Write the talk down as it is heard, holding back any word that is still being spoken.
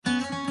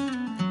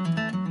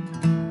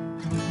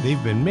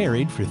They've been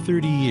married for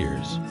 30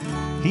 years.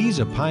 He's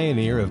a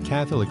pioneer of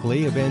Catholic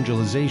lay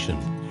evangelization,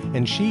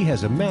 and she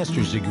has a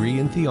master's degree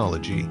in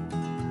theology.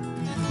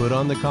 Put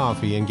on the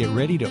coffee and get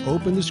ready to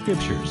open the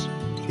scriptures.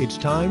 It's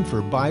time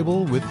for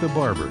Bible with the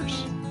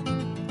Barbers.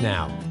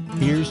 Now,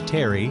 here's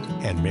Terry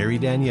and Mary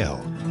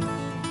Danielle.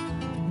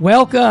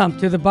 Welcome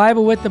to the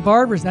Bible with the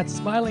Barbers. That's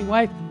Smiling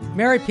Wife.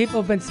 Mary,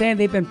 people have been saying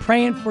they've been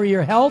praying for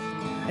your health,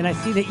 and I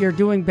see that you're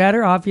doing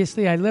better.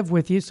 Obviously, I live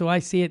with you, so I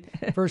see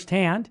it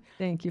firsthand.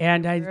 Thank you.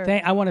 And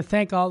I want to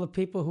thank all the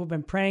people who have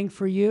been praying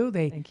for you.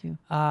 Thank you.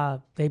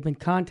 They've been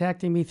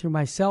contacting me through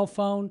my cell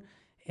phone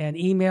and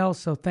email,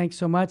 so thanks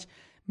so much.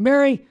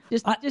 Mary.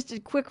 Just a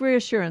quick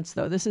reassurance,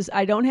 though.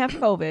 I don't have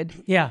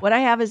COVID. Yeah. What I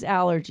have is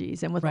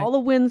allergies. And with all the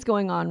winds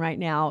going on right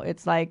now,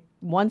 it's like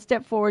one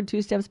step forward,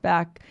 two steps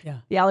back. Yeah.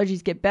 The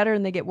allergies get better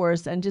and they get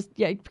worse. And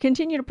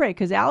continue to pray,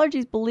 because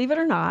allergies, believe it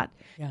or not,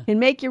 can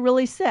make you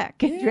really sick,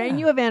 can drain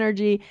you of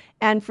energy.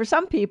 And for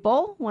some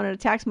people, when it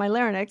attacks my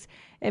larynx,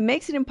 it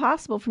makes it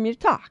impossible for me to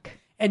talk.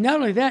 And not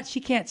only that,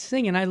 she can't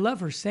sing, and I love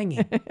her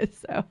singing.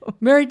 So,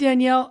 Mary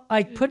Danielle,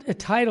 I put a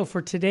title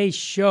for today's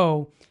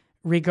show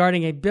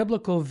regarding a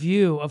biblical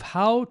view of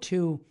how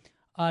to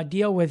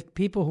deal with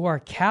people who are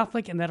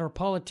Catholic and that are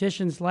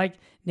politicians like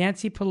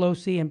Nancy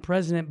Pelosi and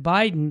President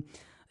Biden,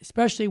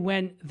 especially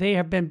when they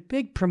have been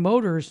big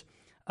promoters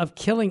of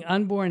killing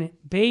unborn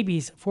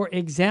babies. For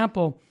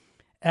example,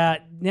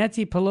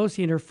 Nancy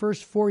Pelosi, in her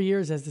first 4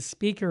 years as the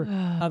Speaker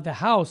of the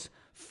House,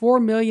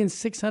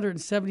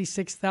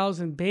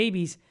 4,676,000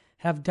 babies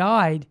have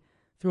died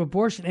through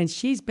abortion, and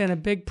she's been a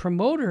big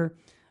promoter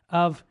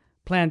of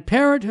Planned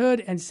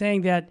Parenthood and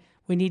saying that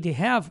we need to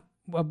have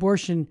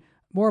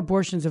more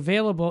abortions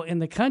available in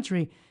the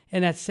country,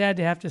 and that's sad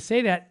to have to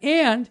say that.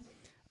 And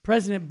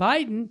President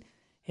Biden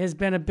has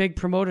been a big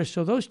promoter.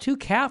 So those two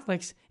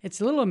Catholics, it's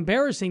a little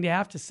embarrassing to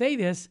have to say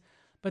this,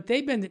 but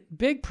they've been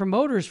big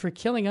promoters for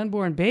killing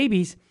unborn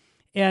babies.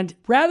 And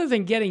rather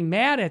than getting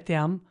mad at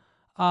them,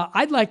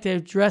 I'd like to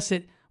address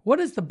it. What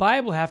does the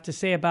Bible have to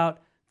say about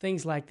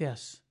things like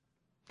this?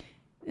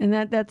 And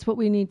that's what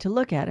we need to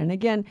look at. And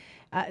again,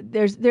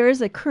 there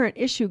is a current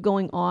issue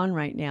going on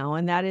right now,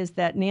 and that is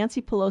that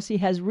Nancy Pelosi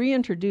has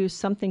reintroduced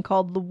something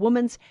called the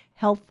Women's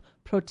Health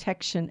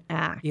Protection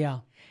Act. Yeah.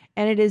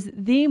 And it is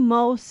the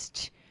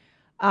most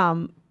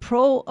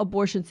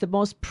pro-abortions, the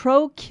most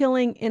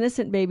pro-killing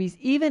innocent babies,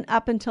 even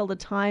up until the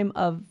time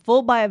of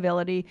full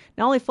viability,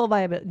 not only full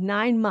viability,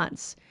 9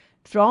 months.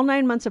 Through all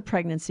 9 months of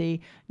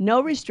pregnancy,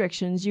 no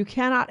restrictions. You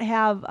cannot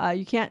have,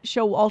 you can't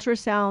show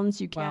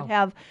ultrasounds. You can't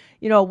have,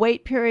 a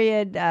wait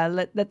period.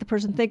 Let the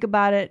person think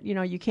about it.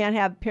 You can't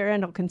have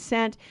parental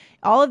consent.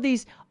 All of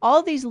these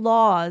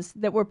laws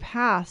that were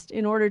passed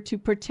in order to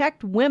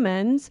protect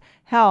women's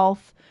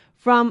health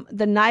from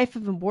the knife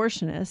of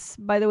abortionists.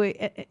 By the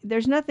way,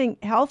 there's nothing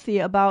healthy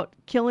about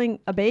killing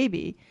a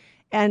baby,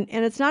 and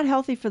it's not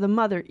healthy for the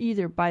mother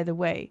either, by the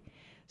way.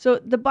 So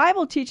the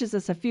Bible teaches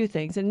us a few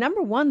things. And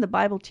number one, the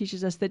Bible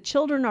teaches us that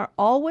children are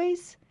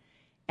always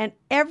and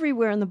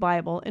everywhere in the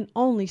Bible and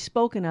only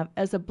spoken of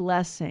as a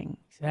blessing.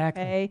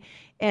 Exactly. Okay?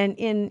 And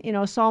in,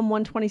 Psalm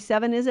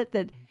 127, is it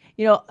that,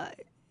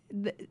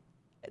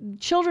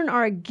 children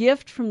are a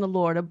gift from the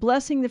Lord, a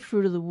blessing, the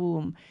fruit of the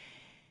womb.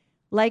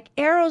 Like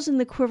arrows in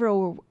the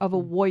quiver of a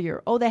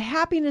warrior. Oh, the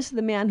happiness of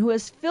the man who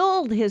has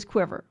filled his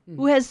quiver,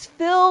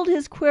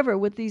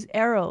 with these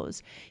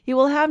arrows. He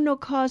will have no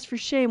cause for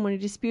shame when he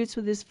disputes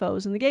with his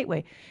foes in the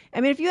gateway.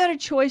 I mean, if you had a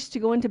choice to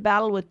go into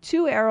battle with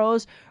 2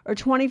 arrows or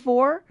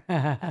 24,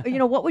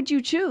 what would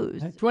you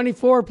choose?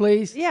 24,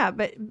 please. Yeah,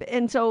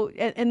 and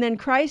then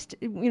Christ,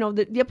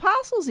 the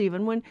apostles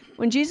even, when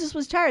Jesus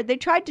was tired, they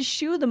tried to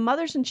shoo the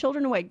mothers and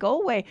children away.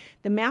 Go away.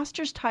 The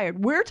master's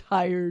tired. We're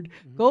tired.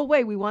 Go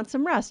away. We want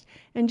some rest.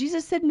 And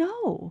Jesus said,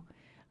 no,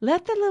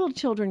 let the little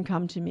children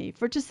come to me,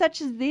 for to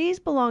such as these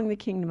belong the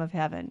kingdom of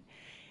heaven.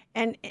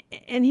 And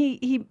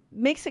he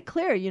makes it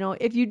clear,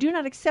 if you do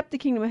not accept the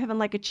kingdom of heaven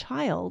like a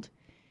child,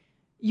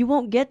 you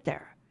won't get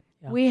there.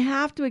 Yeah. We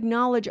have to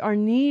acknowledge our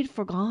need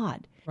for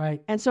God.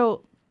 Right. And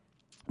so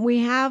we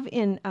have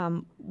in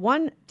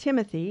 1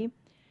 Timothy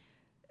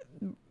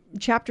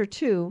chapter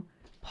 2,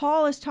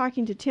 Paul is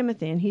talking to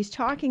Timothy, and he's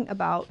talking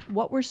about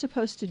what we're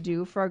supposed to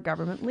do for our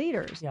government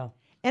leaders. Yeah.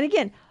 And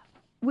again,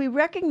 we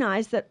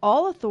recognize that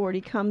all authority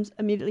comes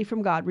immediately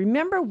from God.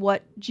 Remember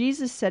what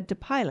Jesus said to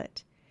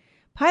Pilate.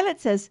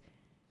 Pilate says,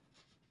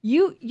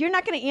 you're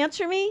not going to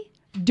answer me?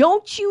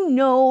 Don't you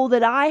know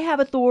that I have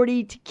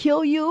authority to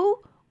kill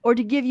you or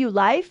to give you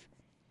life?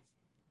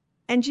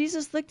 And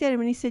Jesus looked at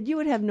him and he said, you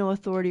would have no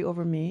authority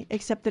over me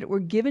except that it were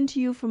given to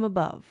you from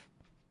above.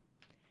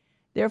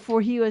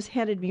 Therefore, he who has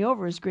handed me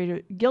over is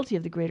guilty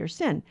of the greater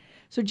sin.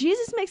 So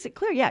Jesus makes it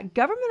clear,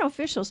 government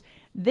officials,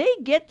 they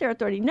get their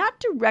authority not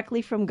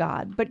directly from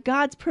God, but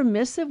God's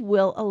permissive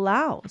will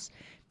allows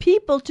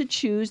people to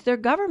choose their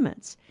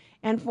governments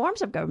and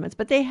forms of governments,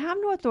 but they have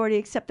no authority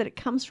except that it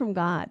comes from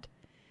God.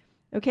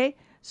 Okay?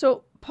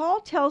 So Paul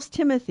tells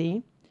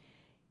Timothy,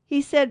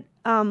 he said,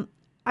 I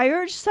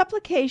urge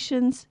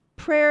supplications,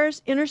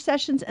 prayers,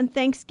 intercessions, and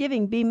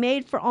thanksgiving be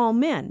made for all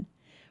men,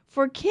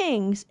 for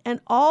kings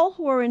and all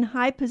who are in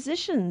high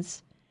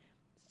positions.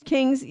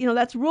 Kings,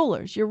 that's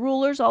rulers. Your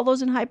rulers, all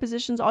those in high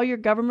positions, all your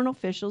government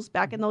officials.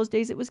 Back in those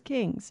days, it was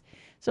kings.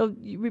 So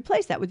you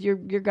replace that with your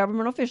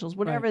government officials,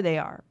 whatever Right. they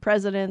are,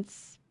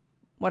 presidents,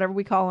 whatever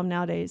we call them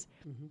nowadays.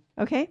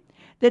 Okay?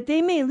 That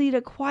they may lead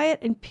a quiet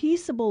and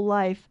peaceable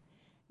life,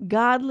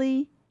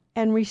 godly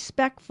and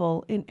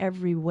respectful in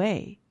every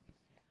way.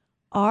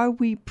 Are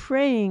we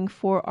praying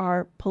for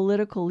our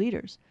political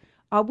leaders?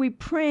 Are we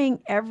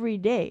praying every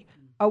day?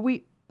 Are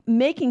we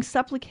making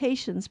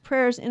supplications,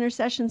 prayers,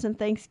 intercessions, and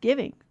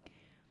thanksgiving?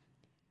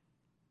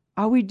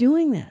 Are we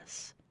doing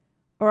this?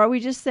 Or are we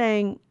just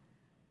saying,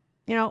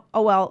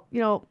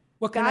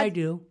 What can I God-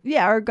 do?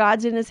 yeah, or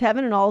God's in his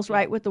heaven and all's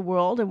right with the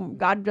world, and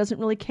God doesn't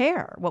really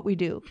care what we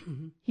do.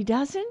 He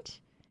doesn't?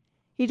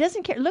 He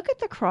doesn't care. Look at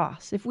the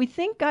cross. If we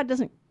think God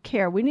doesn't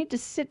care, we need to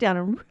sit down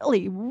and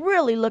really,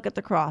 really look at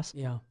the cross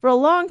Yeah. for a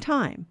long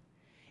time.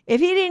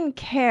 If he didn't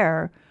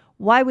care,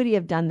 why would he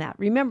have done that?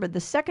 Remember, the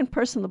second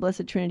person of the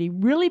Blessed Trinity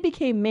really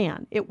became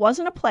man. It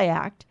wasn't a play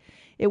act.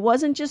 It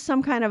wasn't just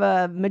some kind of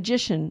a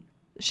magician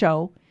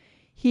show.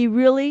 He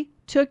really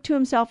took to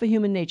himself a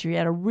human nature. He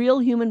had a real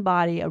human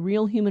body, a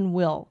real human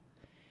will,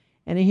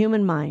 and a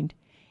human mind.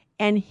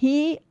 And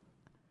he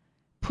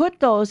put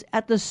those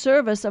at the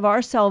service of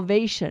our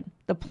salvation,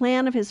 the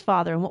plan of his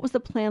Father. And what was the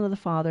plan of the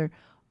Father?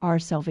 Our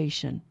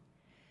salvation.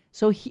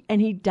 So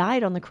he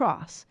died on the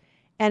cross.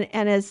 And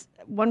as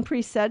one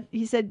priest said,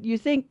 he said, you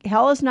think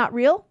hell is not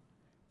real?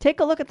 Take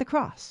a look at the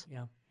cross.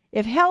 Yeah.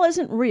 If hell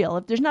isn't real,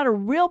 if there's not a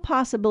real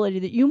possibility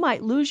that you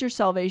might lose your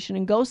salvation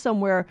and go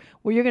somewhere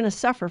where you're going to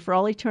suffer for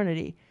all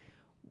eternity,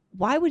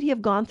 why would he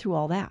have gone through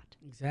all that?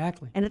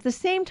 Exactly. And at the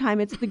same time,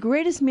 it's the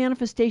greatest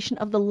manifestation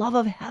of the love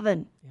of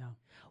heaven. Yeah.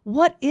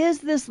 What is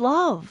this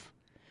love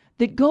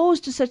that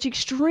goes to such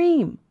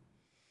extreme?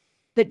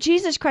 That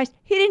Jesus Christ,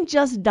 he didn't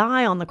just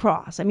die on the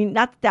cross. I mean,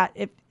 not that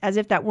as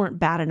if that weren't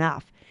bad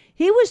enough.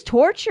 He was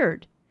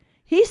tortured.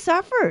 He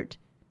suffered.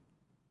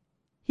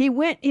 He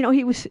went,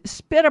 he was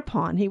spit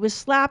upon. He was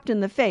slapped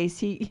in the face.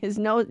 His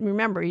nose,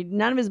 remember,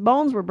 none of his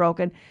bones were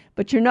broken,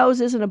 but your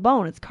nose isn't a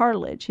bone, it's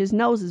cartilage. His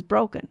nose is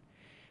broken.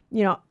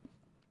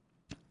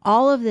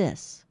 All of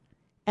this.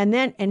 And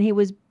he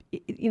was,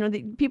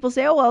 people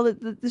say, oh, well,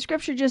 the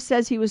scripture just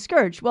says he was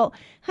scourged. Well,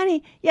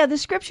 honey, yeah, the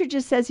scripture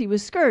just says he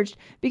was scourged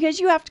because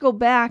you have to go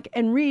back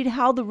and read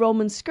how the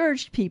Romans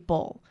scourged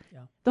people. Yeah.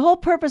 The whole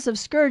purpose of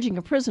scourging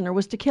a prisoner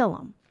was to kill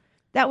him.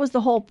 That was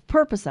the whole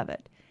purpose of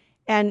it.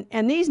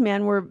 And these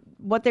men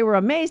what they were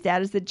amazed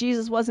at is that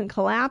Jesus wasn't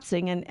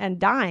collapsing and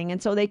dying.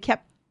 And so they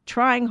kept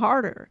trying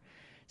harder.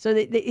 So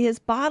his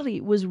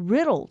body was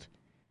riddled.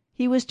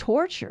 He was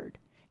tortured.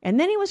 And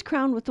then he was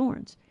crowned with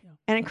thorns. Yeah.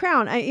 And a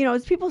crown,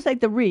 as people say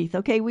the wreath,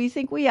 okay, we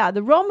think,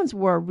 the Romans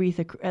wore a wreath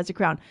as a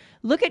crown.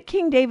 Look at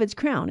King David's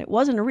crown. It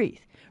wasn't a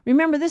wreath.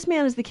 Remember, this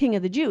man is the king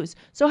of the Jews.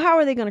 So how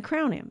are they going to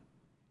crown him?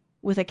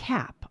 With a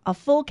cap, a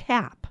full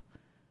cap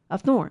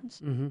of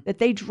thorns that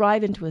they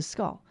drive into his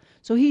skull.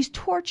 So he's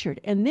tortured,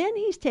 and then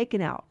he's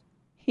taken out.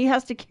 He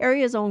has to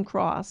carry his own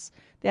cross.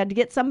 They had to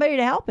get somebody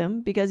to help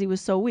him because he was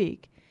so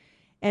weak.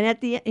 And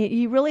at the end,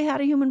 he really had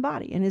a human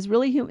body, and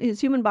his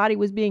human body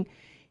was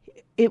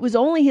it was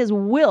only his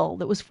will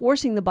that was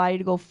forcing the body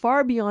to go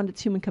far beyond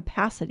its human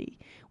capacity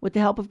with the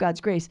help of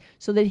God's grace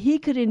so that he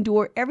could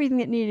endure everything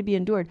that needed to be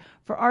endured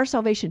for our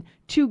salvation,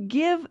 to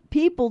give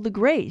people the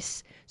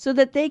grace so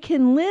that they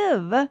can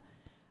live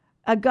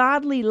a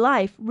godly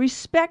life,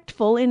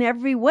 respectful in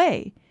every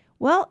way.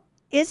 Well,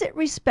 is it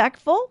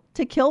respectful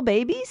to kill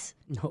babies?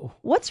 No.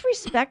 What's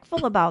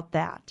respectful about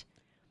that?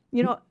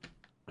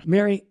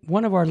 Mary,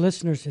 one of our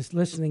listeners is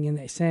listening and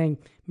they're saying,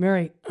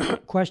 Mary,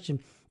 question.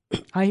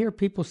 I hear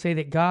people say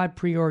that God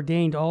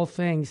preordained all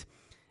things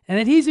and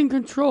that he's in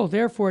control.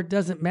 Therefore, it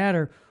doesn't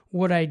matter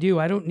what I do.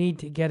 I don't need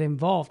to get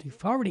involved.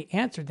 You've already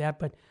answered that,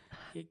 but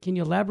can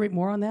you elaborate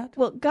more on that?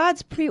 Well,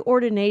 God's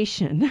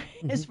preordination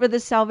is for the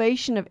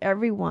salvation of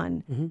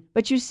everyone.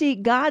 But you see,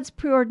 God's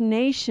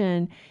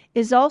preordination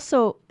is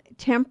also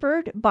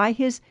tempered by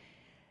his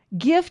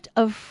gift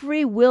of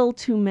free will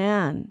to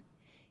man.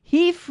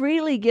 He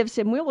freely gives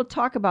him. We will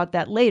talk about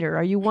that later.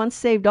 Are you once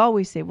saved,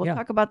 always saved? We'll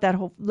talk about that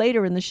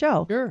later in the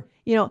show. Sure.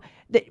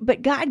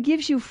 But God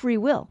gives you free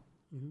will.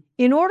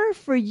 In order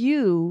for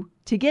you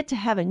to get to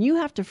heaven, you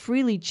have to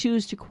freely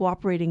choose to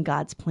cooperate in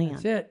God's plan.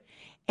 That's it.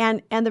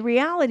 And the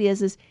reality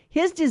is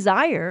his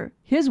desire,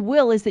 his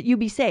will is that you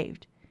be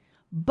saved.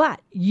 But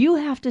you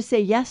have to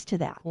say yes to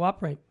that.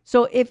 Cooperate.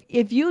 So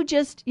if you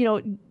just,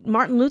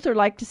 Martin Luther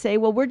liked to say,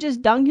 well, we're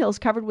just dunghills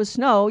covered with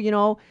snow,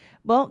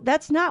 well,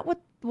 that's not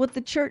what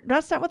the church,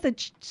 that's not what the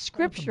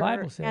scripture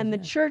Bible says, and the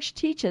church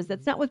teaches.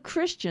 That's not what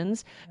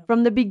Christians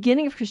from the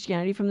beginning of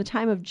Christianity, from the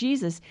time of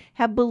Jesus,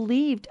 have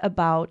believed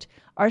about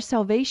our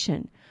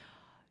salvation.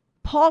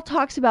 Paul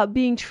talks about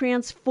being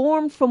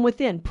transformed from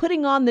within,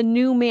 putting on the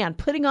new man,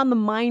 putting on the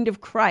mind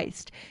of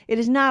Christ. It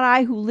is not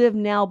I who live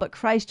now, but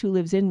Christ who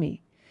lives in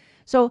me.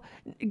 So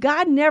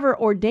God never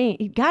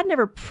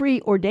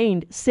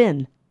preordained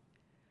sin.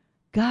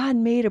 God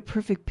made a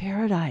perfect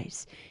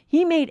paradise.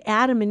 He made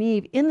Adam and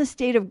Eve in the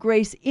state of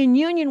grace, in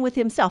union with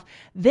himself.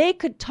 They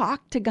could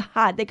talk to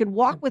God. They could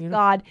walk with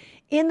God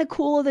in the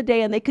cool of the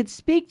day, and they could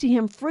speak to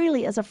him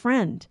freely as a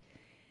friend.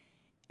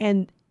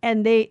 And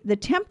the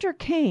tempter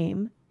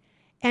came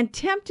and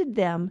tempted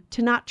them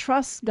to not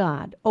trust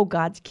God. Oh,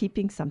 God's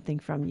keeping something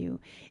from you.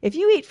 If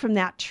you eat from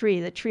that tree,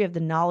 the tree of the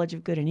knowledge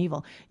of good and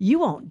evil, you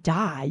won't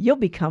die. You'll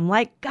become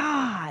like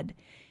God.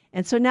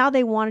 And so now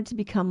they wanted to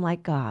become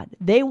like God.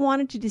 They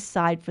wanted to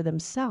decide for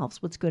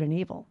themselves what's good and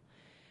evil.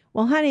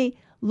 Well, honey,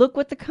 look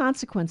what the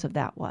consequence of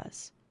that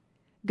was.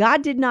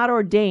 God did not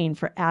ordain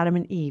for Adam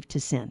and Eve to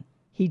sin.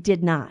 He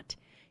did not.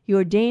 He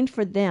ordained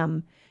for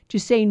them to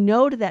say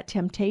no to that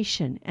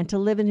temptation and to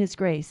live in his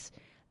grace.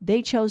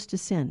 They chose to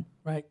sin.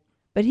 Right.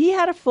 But he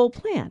had a full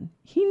plan.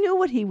 He knew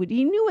what he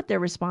knew what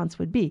their response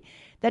would be.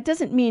 That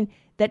doesn't mean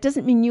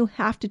you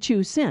have to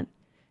choose sin.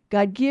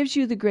 God gives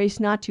you the grace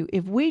not to.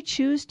 If we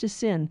choose to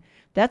sin,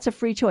 that's a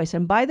free choice.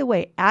 And by the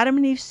way, Adam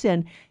and Eve's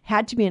sin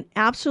had to be an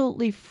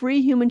absolutely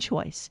free human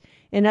choice.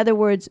 In other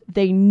words,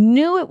 they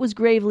knew it was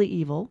gravely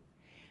evil.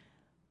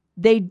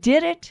 They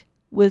did it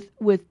with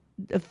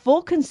the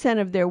full consent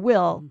of their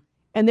will,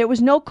 and there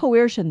was no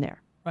coercion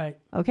there. Right.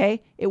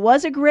 Okay? It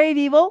was a grave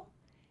evil.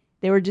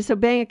 They were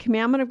disobeying a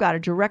commandment of God, a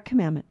direct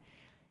commandment.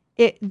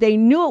 They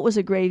knew it was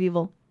a grave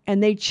evil,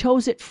 and they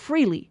chose it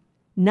freely,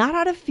 not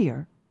out of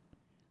fear,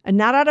 and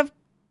not out of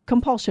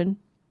compulsion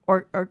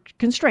or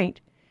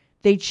constraint.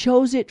 They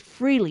chose it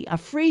freely, a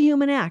free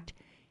human act,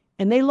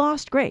 and they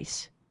lost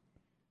grace.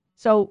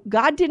 So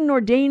God didn't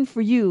ordain for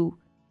you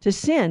to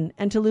sin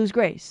and to lose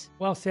grace.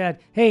 Well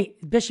said. Hey,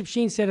 Bishop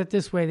Sheen said it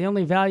this way: the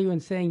only value in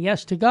saying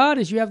yes to God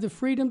is you have the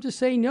freedom to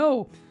say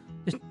no.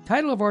 The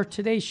title of our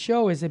today's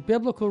show is A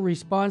Biblical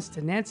Response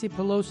to Nancy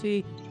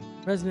Pelosi,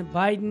 President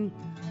Biden,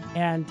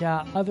 and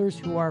others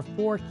who are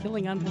for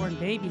killing unborn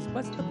babies.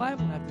 What's the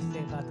Bible have to say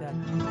about that?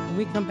 When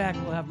we come back,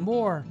 we'll have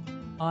more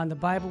on the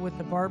Bible with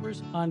the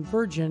Barbers on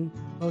Virgin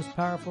Most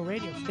Powerful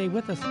Radio. Stay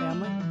with us,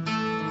 family.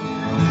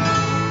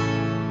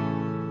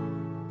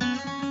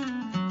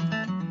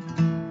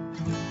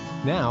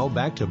 Now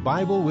back to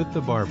Bible with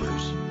the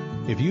Barbers.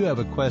 If you have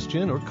a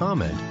question or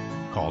comment,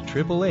 call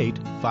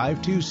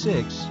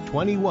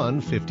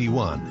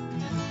 888-526-2151.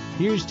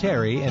 Here's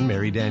Terry and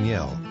Mary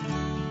Danielle.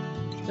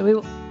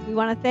 So we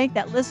want to thank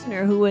that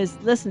listener who was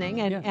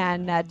listening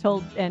and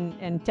told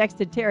and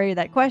texted Terry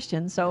that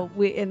question. So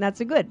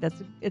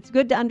it's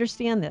good to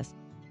understand this.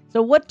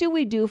 So what do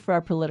we do for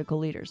our political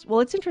leaders? Well,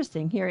 it's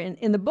interesting here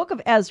in the book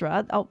of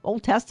Ezra,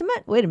 Old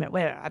Testament. Wait a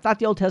minute. I thought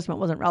the Old Testament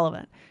wasn't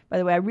relevant. By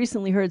the way, I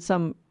recently heard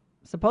some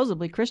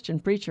supposedly Christian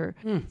preacher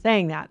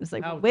saying that. It's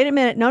like, wait a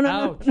minute.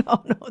 No.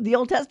 The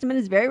Old Testament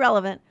is very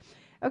relevant.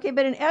 Okay,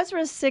 but in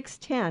Ezra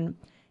 6:10,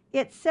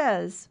 it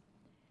says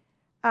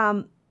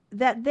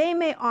that they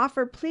may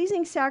offer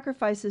pleasing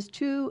sacrifices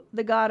to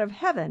the God of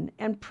heaven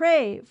and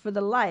pray for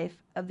the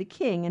life of the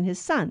king and his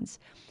sons.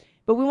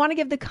 But we want to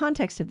give the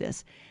context of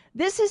this.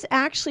 This is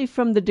actually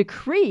from the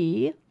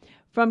decree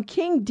from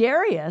King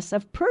Darius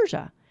of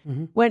Persia.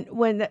 When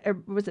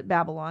was it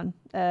Babylon?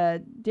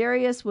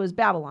 Darius was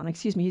Babylon,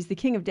 excuse me. He's the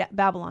king of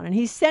Babylon. And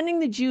he's sending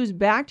the Jews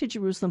back to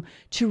Jerusalem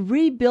to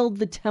rebuild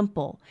the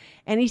temple.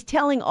 And he's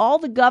telling all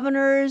the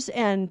governors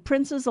and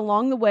princes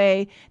along the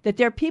way that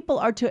their people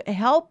are to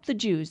help the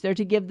Jews. They're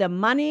to give them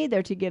money.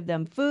 They're to give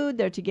them food.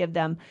 They're to give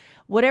them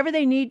whatever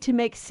they need to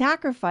make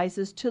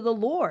sacrifices to the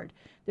Lord.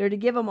 They're to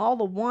give them all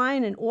the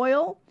wine and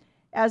oil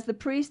as the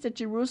priests at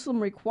Jerusalem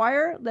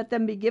require. Let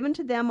them be given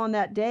to them on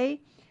that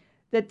day,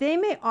 that they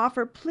may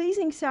offer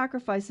pleasing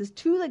sacrifices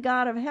to the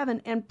God of heaven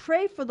and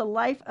pray for the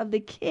life of the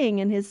king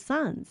and his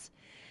sons.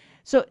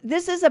 So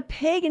this is a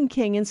pagan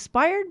king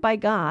inspired by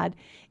God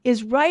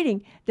is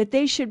writing that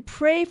they should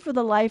pray for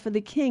the life of the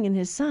king and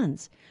his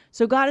sons.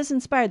 So God has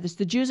inspired this.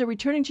 The Jews are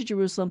returning to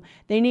Jerusalem.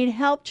 They need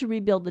help to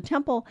rebuild the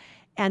temple,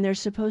 and they're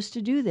supposed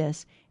to do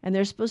this. And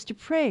they're supposed to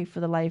pray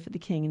for the life of the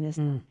king and his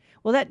sons.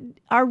 Well, that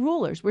our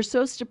rulers, we're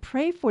supposed to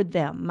pray for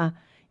them.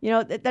 You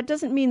know, that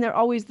doesn't mean they're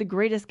always the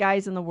greatest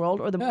guys in the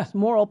world or the most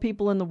moral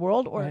people in the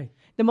world or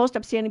the most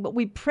upstanding, but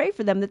we pray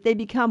for them that they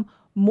become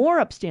more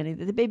upstanding,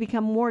 that they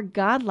become more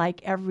godlike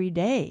every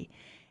day.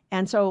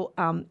 And so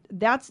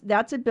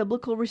that's a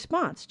biblical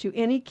response to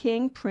any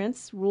king,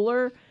 prince,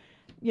 ruler.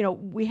 You know,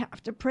 we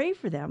have to pray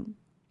for them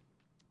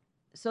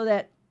so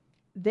that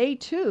they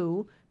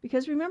too,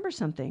 because remember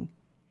something,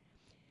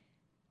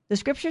 the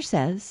scripture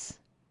says,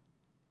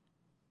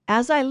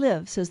 "As I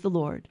live, says the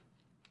Lord,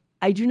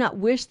 I do not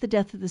wish the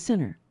death of the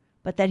sinner,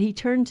 but that he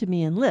turn to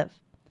me and live."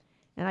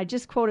 And I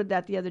just quoted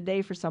that the other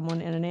day for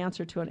someone in an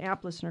answer to an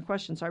app listener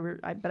question. So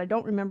but I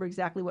don't remember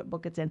exactly what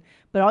book it's in.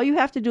 But all you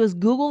have to do is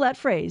Google that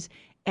phrase,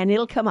 and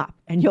it'll come up,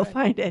 and you'll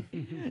find it.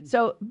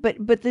 So,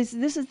 but this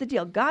is the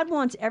deal. God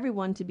wants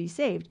everyone to be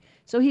saved.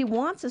 So he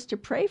wants us to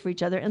pray for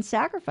each other and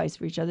sacrifice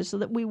for each other so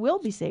that we will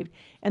be saved.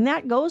 And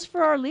that goes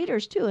for our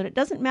leaders too. And it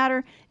doesn't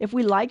matter if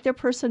we like their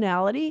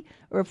personality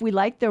or if we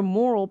like their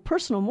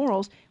personal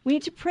morals. We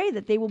need to pray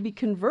that they will be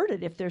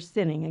converted if they're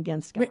sinning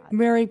against God.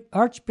 Mary,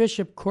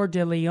 Archbishop Coeur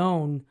de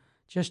Leon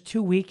just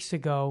 2 weeks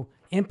ago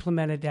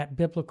implemented that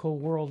biblical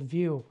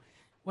worldview.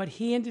 What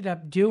he ended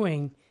up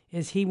doing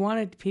is he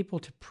wanted people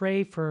to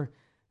pray for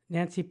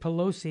Nancy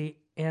Pelosi,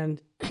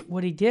 and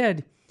what he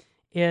did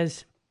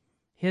is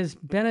his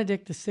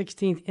Benedict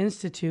XVI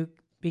Institute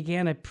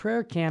began a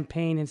prayer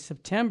campaign in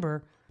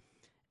September,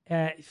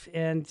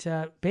 and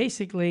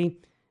basically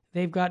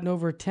they've gotten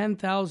over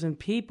 10,000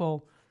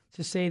 people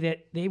to say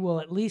that they will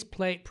at least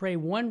pray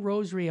one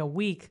rosary a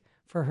week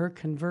for her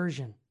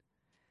conversion.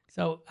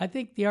 So I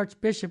think the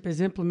Archbishop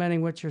is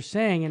implementing what you're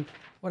saying, and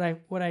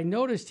what I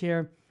noticed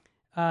here,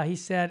 he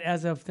said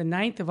as of the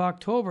 9th of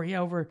October,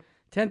 over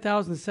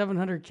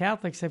 10,700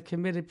 Catholics have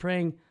committed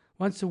praying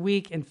once a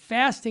week and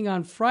fasting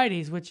on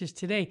Fridays, which is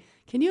today.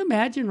 Can you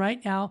imagine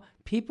right now,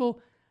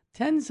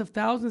 tens of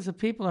thousands of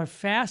people are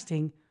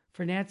fasting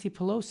for Nancy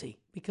Pelosi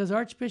because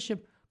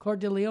Archbishop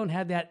Cordileone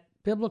had that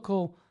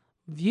biblical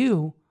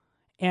view,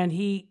 and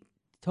he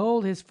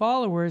told his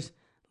followers,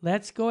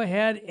 let's go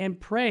ahead and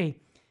pray.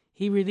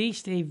 He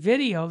released a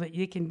video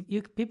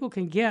that people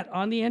can get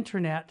on the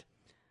internet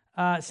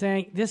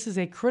saying this is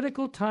a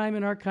critical time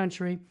in our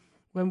country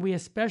when we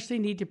especially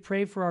need to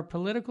pray for our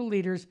political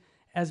leaders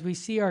as we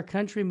see our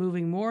country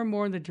moving more and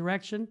more in the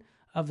direction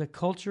of the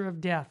culture of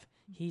death.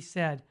 He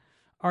said,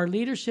 our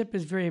leadership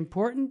is very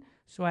important,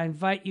 so I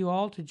invite you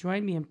all to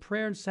join me in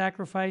prayer and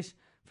sacrifice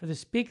for the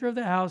Speaker of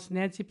the House,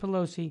 Nancy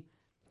Pelosi.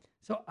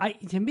 So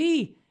to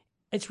me,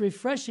 it's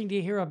refreshing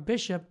to hear a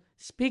bishop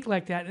speak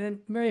like that. And then,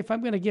 Mary, if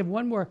I'm going to give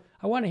one more,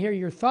 I want to hear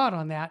your thought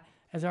on that,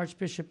 as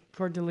Archbishop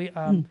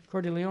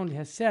Cordileone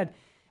has said.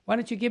 Why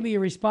don't you give me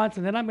your response,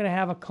 and then I'm going to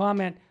have a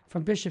comment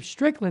from Bishop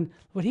Strickland,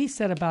 what he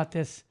said about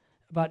this,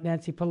 about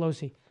Nancy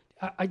Pelosi.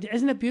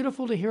 Isn't it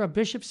beautiful to hear a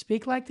bishop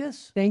speak like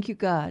this? Thank you,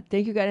 God.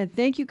 Thank you, God. And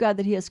thank you, God,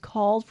 that he has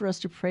called for us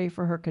to pray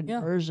for her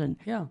conversion.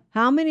 Yeah.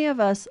 How many of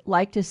us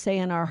like to say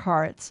in our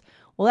hearts,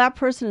 well, that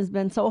person has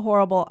been so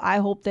horrible, I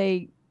hope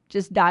they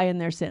just die in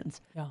their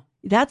sins. Yeah.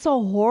 That's a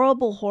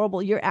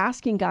horrible. You're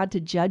asking God to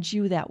judge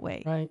you that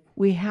way. Right.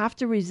 We have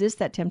to resist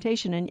that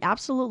temptation. And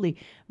absolutely,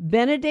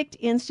 Benedict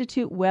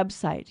Institute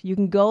website. You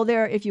can go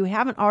there if you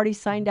haven't already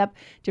signed up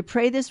to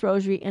pray this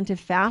rosary and to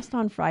fast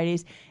on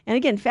Fridays. And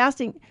again,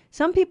 fasting,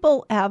 some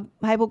people have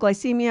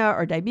hypoglycemia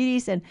or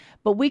diabetes,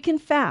 but we can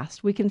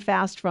fast. We can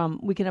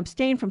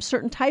abstain from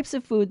certain types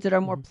of foods that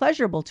are more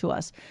pleasurable to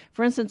us.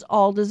 For instance,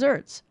 all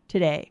desserts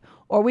today.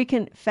 Or we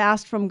can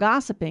fast from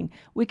gossiping.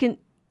 We can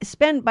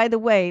spend, by the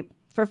way,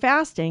 for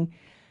fasting,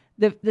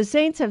 the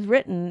saints have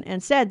written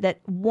and said that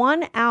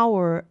 1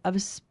 hour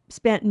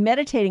spent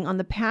meditating on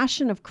the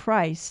passion of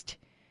Christ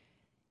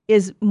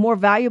is more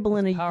valuable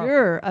than a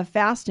year of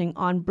fasting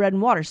on bread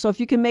and water. So if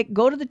you can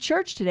go to the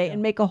church today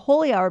and make a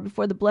holy hour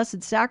before the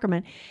Blessed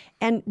Sacrament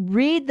and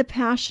read the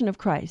passion of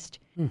Christ.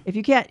 If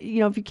you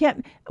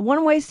can't,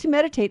 one way to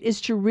meditate is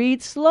to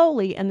read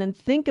slowly and then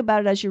think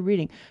about it as you're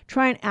reading.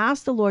 Try and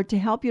ask the Lord to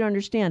help you to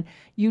understand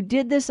you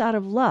did this out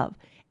of love.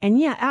 And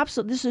yeah,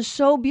 absolutely, this is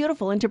so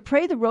beautiful. And to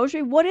pray the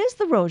rosary, what is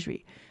the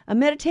rosary? A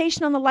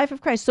meditation on the life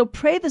of Christ. So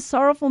pray the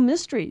sorrowful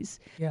mysteries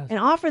and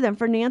offer them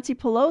for Nancy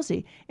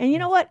Pelosi. And you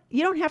know what?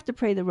 You don't have to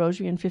pray the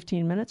rosary in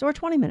 15 minutes or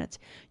 20 minutes.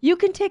 You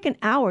can take an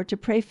hour to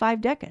pray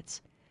 5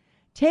 decades.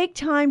 Take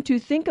time to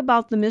think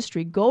about the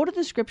mystery. Go to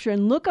the scripture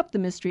and look up the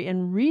mystery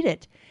and read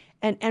it.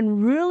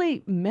 And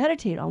really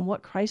meditate on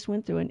what Christ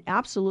went through. And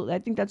absolutely, I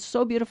think that's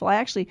so beautiful. I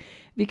actually,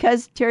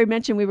 because Terry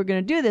mentioned we were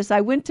going to do this,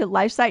 I went to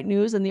LifeSite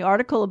News and the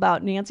article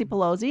about Nancy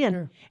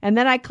Pelosi. And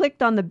then I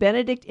clicked on the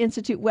Benedict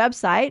Institute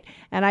website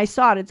and I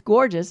saw it. It's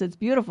gorgeous. It's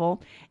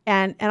beautiful.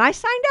 And I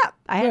signed up.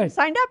 I hadn't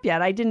signed up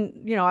yet. I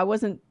didn't,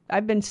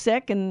 I've been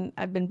sick and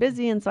I've been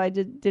busy. And so I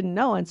didn't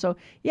know. And so,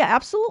 yeah,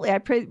 absolutely. I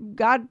pray,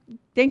 God,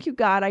 thank you,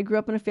 God. I grew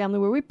up in a family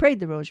where we prayed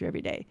the rosary every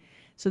day.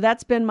 So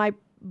that's been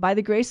by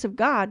the grace of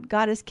God,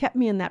 God has kept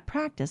me in that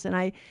practice. And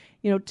I,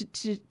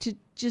 to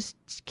just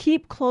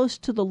keep close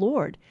to the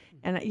Lord.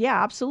 And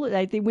yeah, absolutely.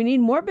 I think we need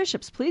more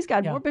bishops. Please,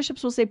 God, more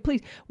bishops will say,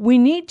 please, we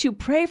need to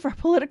pray for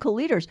political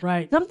leaders.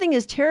 Right. Something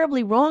is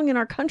terribly wrong in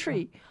our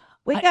country.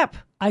 Wake up.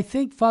 I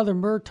think Father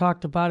Murr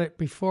talked about it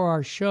before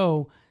our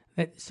show,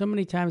 that so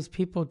many times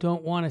people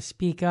don't want to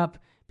speak up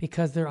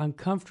because they're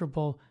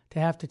uncomfortable to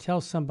have to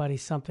tell somebody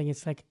something.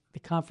 It's like the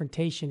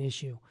confrontation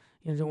issue.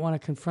 You don't want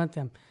to confront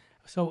them.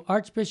 So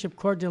Archbishop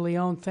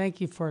Cordileone,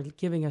 thank you for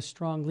giving us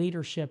strong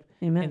leadership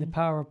in the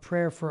power of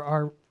prayer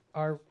for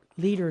our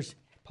leaders,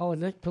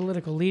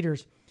 political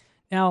leaders.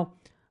 Now,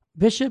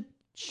 Bishop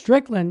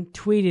Strickland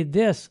tweeted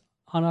this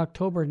on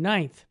October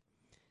 9th.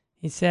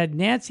 He said,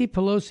 Nancy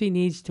Pelosi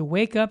needs to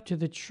wake up to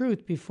the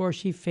truth before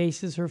she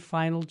faces her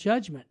final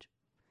judgment.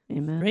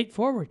 Amen.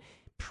 Straightforward.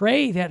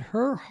 Pray that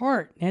her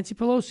heart, Nancy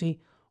Pelosi,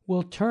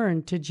 will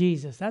turn to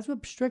Jesus. That's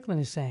what Strickland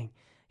is saying.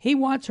 He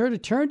wants her to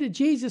turn to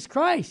Jesus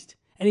Christ.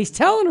 And he's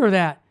telling her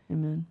that.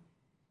 Amen.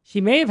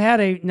 She may have had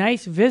a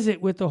nice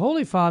visit with the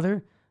Holy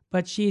Father,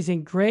 but she's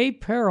in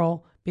grave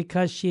peril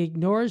because she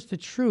ignores the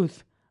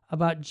truth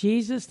about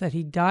Jesus, that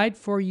he died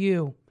for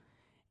you.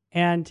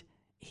 And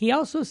he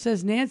also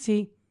says,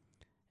 Nancy,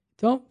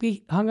 don't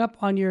be hung up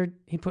on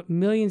he put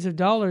millions of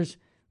dollars,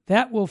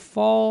 that will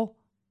fall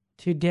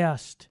to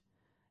dust.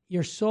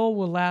 your soul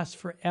will last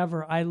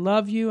forever. I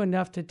love you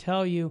enough to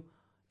tell you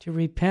to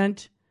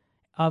repent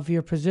of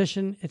your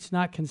position. It's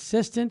not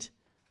consistent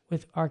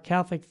with our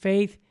Catholic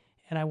faith,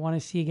 and I want to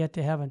see you get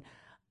to heaven.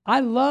 I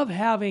love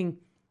having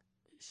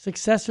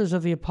successors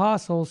of the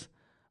apostles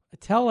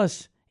tell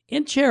us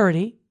in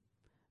charity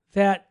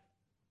that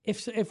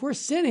if we're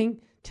sinning,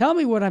 tell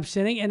me what I'm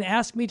sinning and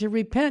ask me to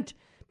repent,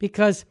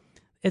 because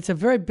it's a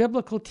very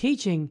biblical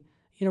teaching.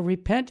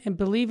 Repent and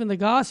believe in the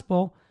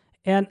gospel.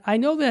 And I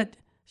know that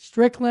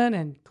Strickland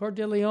and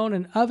Cordileone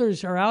and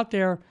others are out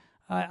there.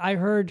 I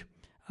heard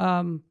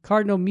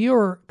Cardinal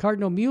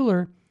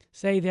Mueller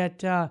say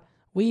that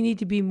we need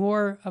to be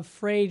more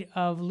afraid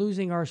of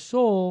losing our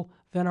soul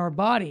than our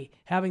body,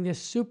 having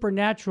this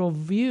supernatural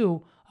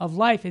view of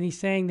life. And he's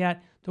saying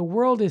that the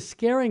world is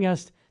scaring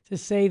us to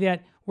say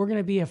that we're going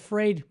to be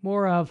afraid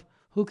more of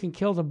who can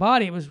kill the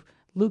body. It was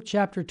Luke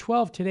chapter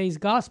 12, today's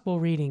gospel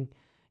reading.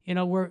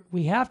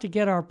 We have to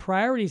get our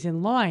priorities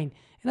in line.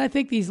 And I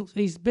think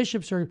these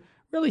bishops are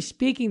really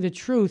speaking the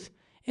truth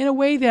in a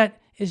way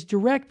that is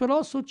direct but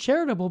also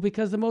charitable,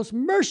 because the most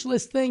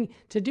merciless thing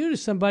to do to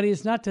somebody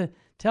is not to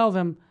tell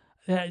them,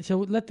 to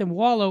let them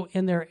wallow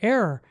in their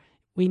error.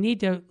 We need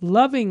to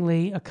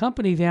lovingly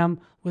accompany them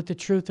with the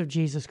truth of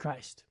Jesus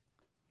Christ.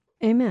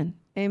 Amen.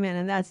 Amen.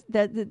 And that's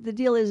that. The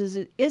deal is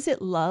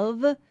it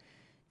love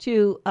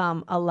to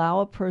allow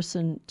a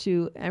person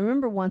to? I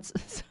remember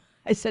once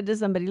I said to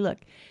somebody, "Look,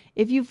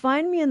 if you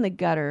find me in the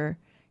gutter,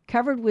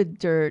 covered with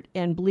dirt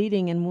and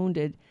bleeding and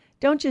wounded,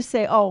 don't just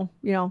say, 'Oh,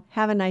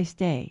 have a nice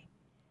day.'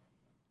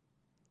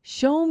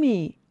 Show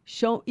me.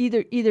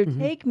 Either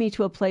take me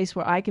to a place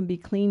where I can be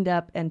cleaned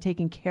up and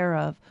taken care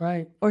of,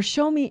 right? Or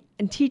show me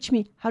and teach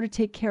me how to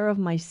take care of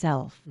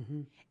myself."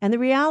 And the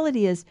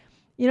reality is,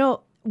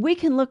 we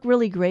can look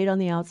really great on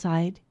the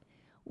outside.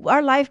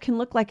 Our life can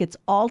look like it's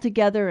all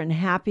together and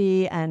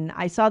happy. And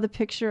I saw the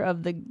picture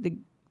of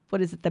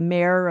the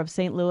mayor of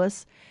St.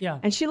 Louis. Yeah.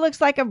 And she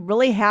looks like a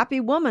really happy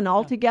woman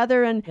all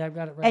together. And I've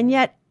got it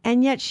right.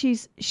 And yet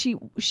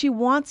she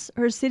wants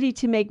her city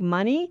to make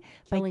money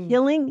by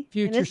killing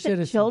innocent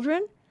citizens.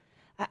 Children.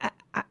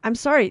 I'm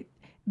sorry.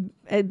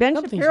 Ben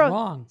Something's Shapiro.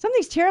 Wrong.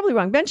 Something's terribly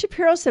wrong. Ben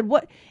Shapiro said,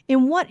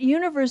 in what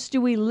universe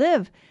do we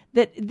live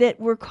that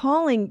we're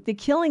calling the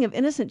killing of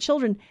innocent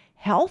children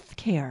health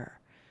care?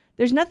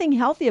 There's nothing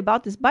healthy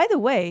about this. By the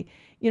way,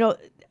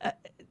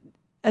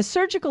 a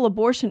surgical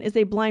abortion is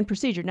a blind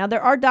procedure. Now,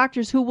 there are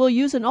doctors who will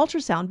use an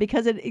ultrasound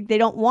because they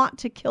don't want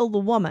to kill the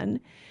woman,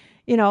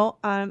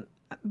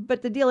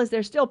 but the deal is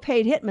they're still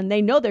paid hitmen.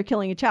 They know they're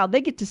killing a child. They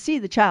get to see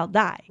the child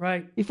die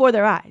before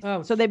their eyes.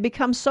 Oh. So they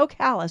become so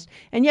calloused.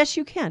 And yes,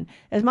 you can.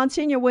 As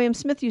Monsignor William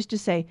Smith used to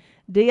say,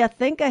 do you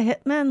think a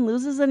hitman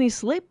loses any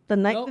sleep the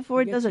night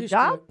before he does a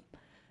job?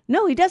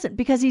 No, he doesn't,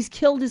 because he's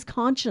killed his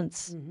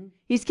conscience. Mm-hmm.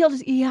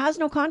 He has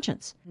no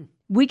conscience.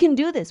 We can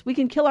do this. We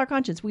can kill our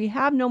conscience. We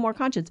have no more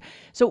conscience.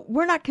 So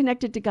we're not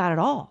connected to God at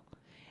all.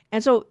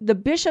 And so the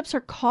bishops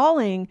are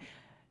calling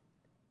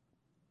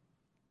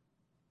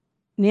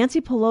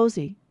Nancy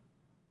Pelosi,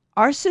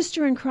 our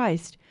sister in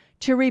Christ,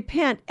 to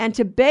repent and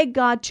to beg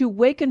God to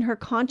waken her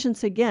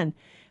conscience again.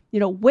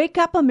 Wake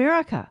up,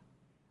 America.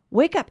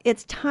 Wake up.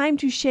 It's time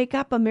to shake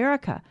up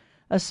America.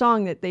 A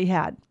song that they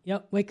had.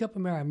 Yep, Wake Up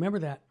America. I remember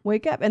that.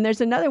 Wake up. And there's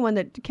another one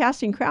that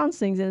Casting Crowns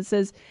sings, and it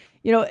says,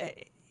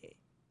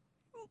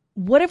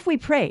 what if we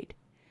prayed?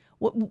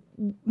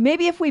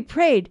 Maybe if we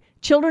prayed,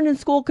 children in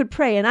school could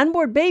pray and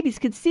unborn babies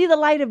could see the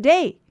light of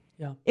day.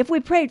 Yeah. If we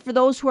prayed for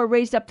those who are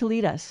raised up to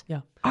lead us.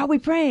 Yeah. Are we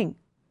praying?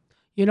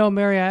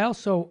 Mary, I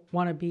also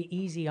want to be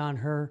easy on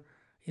her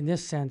in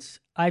this sense.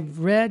 I've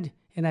read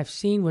and I've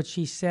seen what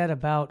she said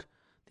about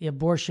the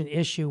abortion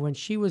issue. When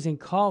she was in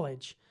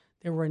college,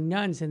 there were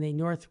nuns in the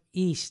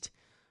Northeast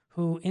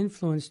who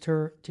influenced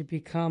her to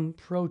become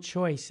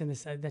pro-choice, in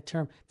the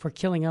term, for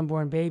killing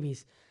unborn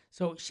babies.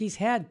 So she's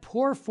had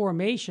poor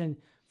formation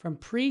from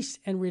priests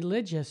and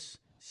religious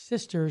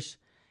sisters,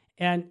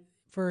 and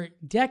for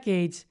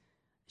decades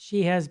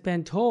she has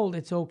been told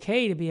it's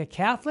okay to be a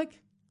Catholic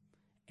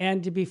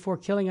and to be for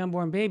killing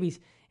unborn babies.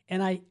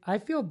 And I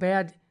feel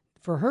bad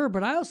for her,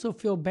 but I also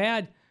feel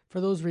bad for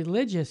those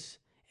religious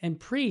and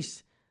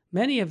priests.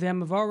 Many of them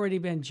have already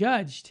been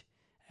judged.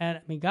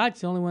 And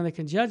God's the only one that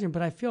can judge them.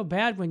 But I feel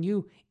bad when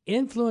you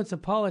influence a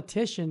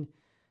politician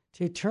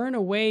to turn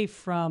away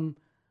from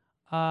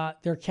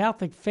their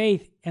Catholic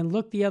faith and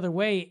look the other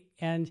way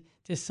and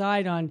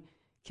decide on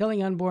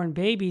killing unborn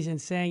babies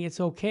and saying it's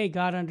okay,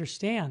 God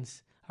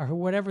understands, or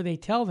whatever they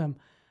tell them.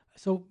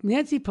 So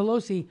Nancy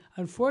Pelosi,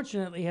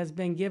 unfortunately, has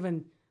been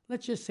given,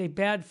 let's just say,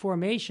 bad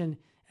formation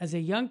as a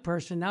young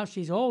person. Now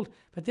she's old.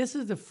 But this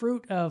is the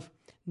fruit of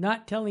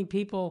not telling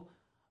people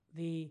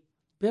the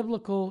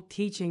biblical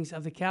teachings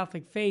of the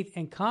Catholic faith,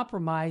 and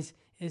compromise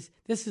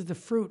this is the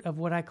fruit of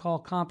what I call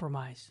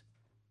compromise.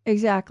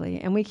 Exactly.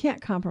 And we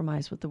can't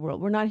compromise with the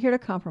world. We're not here to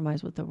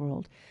compromise with the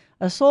world.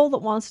 A soul that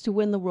wants to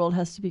win the world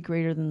has to be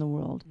greater than the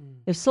world.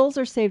 If souls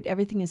are saved,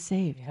 everything is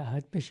saved. Yeah,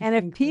 and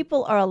if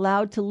people are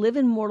allowed to live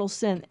in mortal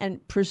sin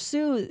and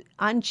pursue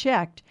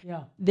unchecked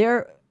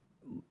their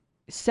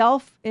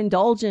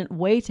self-indulgent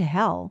way to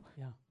hell,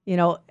 Yeah.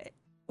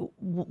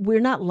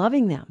 We're not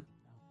loving them.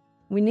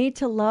 We need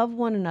to love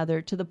one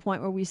another to the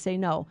point where we say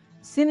no.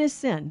 Sin is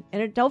sin,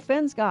 and it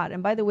offends God.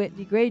 And by the way, it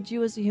degrades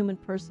you as a human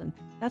person.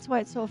 That's why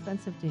it's so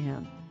offensive to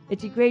him. It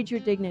degrades your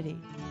dignity.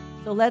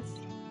 So let's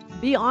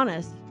be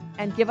honest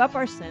and give up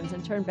our sins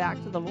and turn back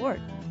to the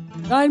Lord.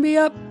 Sign me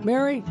up,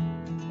 Mary.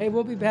 Hey,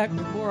 we'll be back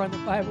with more on the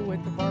Bible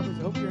with the Barbers.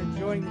 Hope you're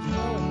enjoying the show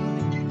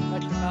and learning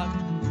much about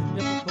the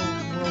biblical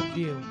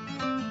worldview.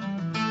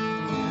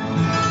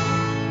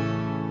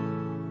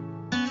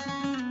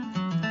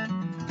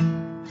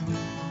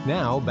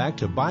 Now, back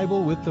to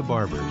Bible with the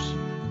Barbers.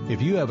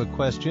 If you have a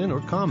question or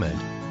comment,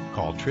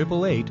 call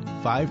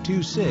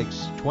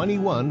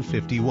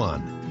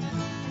 888-526-2151.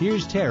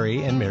 Here's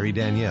Terry and Mary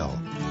Danielle.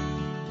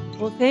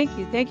 Well, thank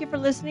you. Thank you for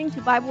listening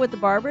to Bible with the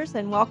Barbers,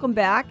 and welcome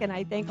back. And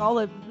I thank all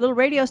the little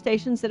radio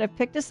stations that have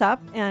picked us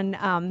up. And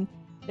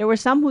there were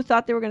some who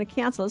thought they were going to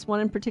cancel us,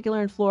 one in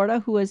particular in Florida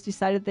who has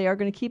decided they are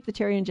going to keep the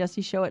Terry and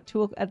Jesse show at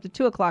the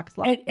 2 o'clock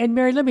slot. And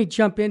Mary, let me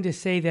jump in to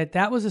say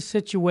that was a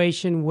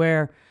situation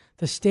where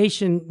the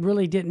station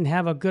really didn't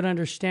have a good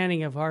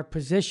understanding of our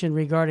position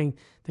regarding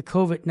the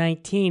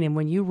COVID-19. And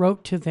when you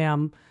wrote to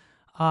them,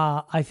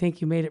 I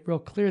think you made it real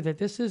clear that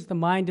this is the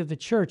mind of the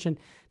church. And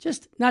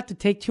just not to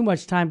take too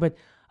much time, but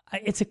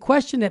it's a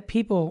question that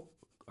people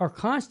are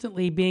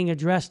constantly being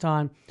addressed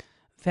on,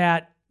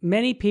 that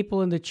many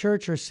people in the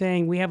church are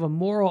saying we have a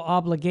moral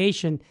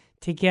obligation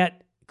to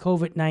get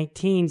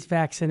COVID-19's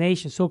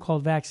vaccination,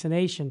 so-called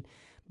vaccination.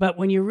 But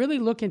when you really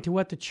look into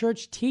what the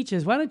church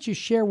teaches, why don't you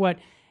share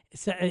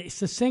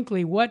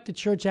succinctly what the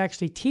church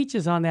actually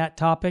teaches on that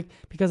topic?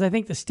 Because I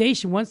think the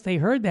station, once they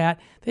heard that,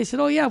 they said,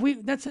 "Oh yeah,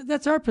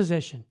 that's our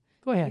position."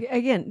 Go ahead.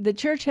 Again, the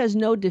church has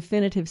no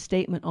definitive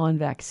statement on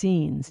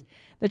vaccines.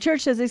 The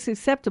church says it's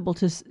acceptable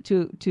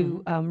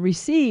to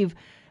receive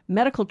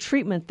medical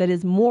treatment that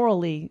is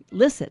morally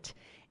licit,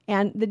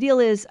 and the deal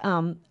is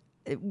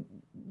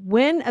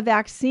when a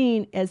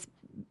vaccine is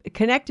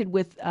connected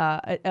with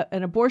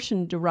an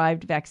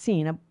abortion-derived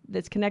vaccine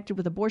that's connected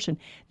with abortion,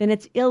 then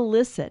it's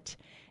illicit.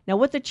 Now,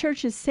 what the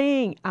church is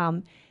saying,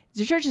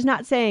 the church is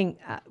not saying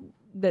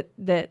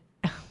that.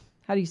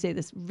 How do you say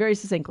this very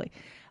succinctly?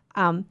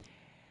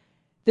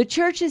 The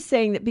church is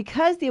saying that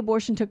because the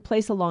abortion took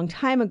place a long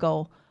time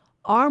ago,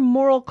 our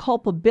moral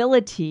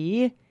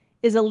culpability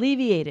is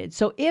alleviated.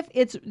 So if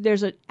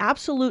there's an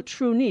absolute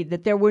true need,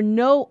 that there were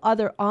no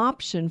other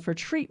option for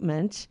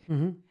treatment,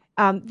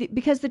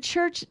 because the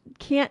church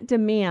can't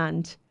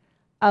demand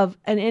of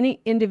any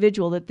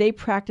individual that they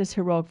practice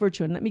heroic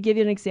virtue. And let me give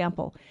you an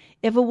example.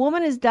 If a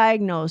woman is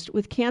diagnosed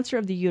with cancer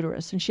of the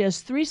uterus and she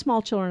has 3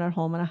 small children at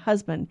home and a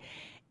husband,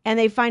 and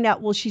they find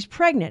out, well, she's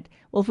pregnant.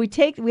 Well, if we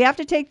have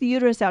to take the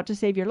uterus out to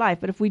save your life,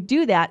 but if we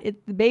do that,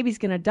 the baby's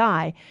going to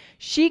die.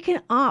 She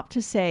can opt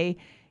to say,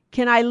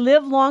 can I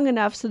live long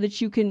enough so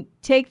that you can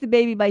take the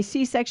baby by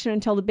C-section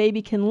until the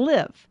baby can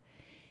live?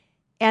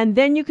 And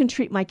then you can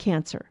treat my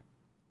cancer.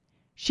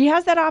 She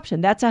has that option.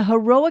 That's a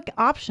heroic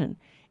option.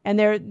 And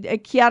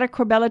Chiara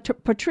Corbella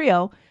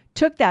Petrillo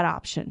took that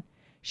option.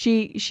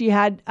 She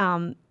had,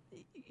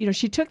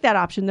 she took that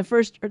option. It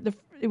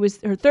was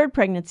her 3rd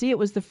pregnancy. It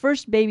was the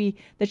first baby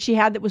that she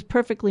had that was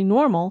perfectly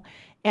normal,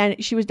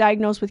 and she was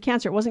diagnosed with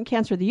cancer. It wasn't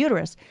cancer of the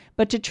uterus,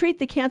 but to treat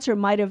the cancer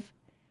might have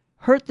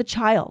hurt the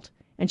child.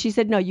 And she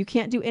said, no, you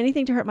can't do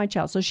anything to hurt my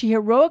child. So she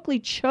heroically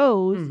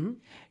chose.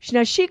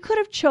 Now, she could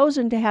have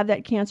chosen to have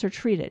that cancer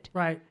treated.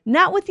 Right.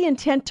 Not with the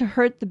intent to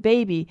hurt the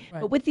baby,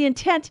 but with the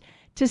intent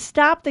to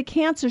stop the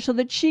cancer so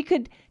that she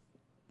could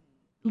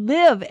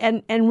live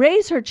and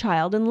raise her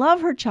child and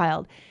love her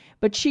child.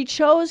 But she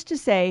chose to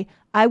say,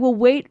 I will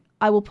wait.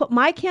 I will put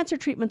my cancer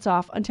treatments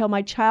off until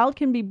my child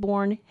can be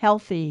born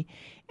healthy,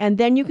 and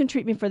then you can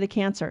treat me for the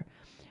cancer.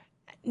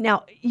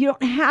 Now, you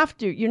don't have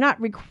to. You're not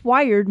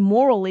required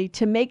morally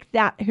to make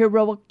that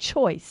heroic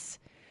choice.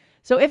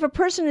 So if a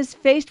person is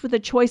faced with a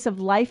choice of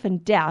life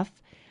and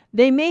death,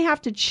 they may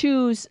have to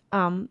choose.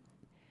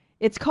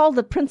 It's called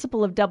the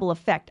principle of double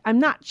effect. I'm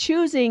not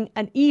choosing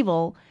an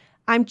evil.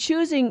 I'm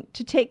choosing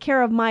to take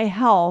care of my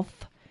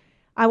health.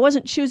 I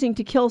wasn't choosing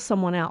to kill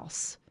someone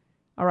else.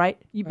 All right?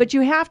 But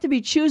you have to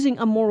be choosing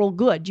a moral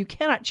good. You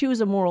cannot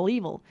choose a moral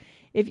evil.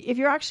 If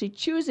you're actually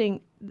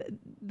choosing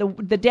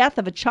the death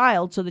of a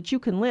child so that you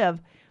can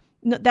live,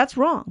 no, that's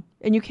wrong,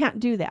 and you can't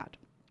do that.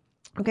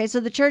 Okay,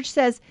 so the church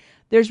says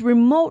there's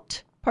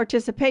remote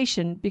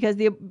participation because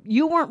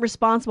you weren't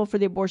responsible for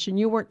the abortion,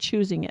 you weren't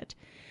choosing it.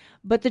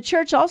 But the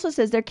church also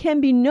says there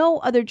can be no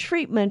other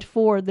treatment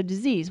for the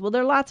disease. Well,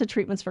 there are lots of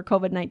treatments for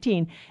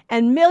COVID-19,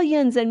 and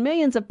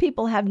millions of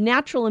people have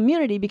natural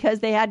immunity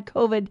because they had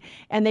COVID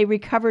and they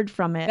recovered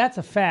from it. That's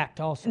a fact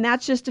also. And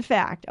that's just a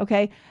fact,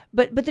 okay?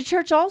 But the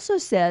church also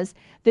says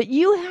that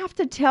you have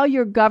to tell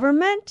your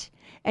government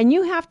and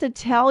you have to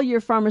tell your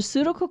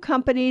pharmaceutical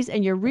companies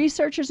and your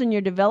researchers and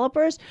your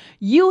developers,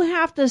 you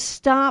have to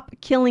stop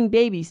killing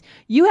babies.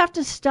 You have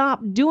to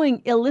stop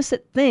doing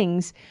illicit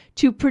things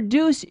to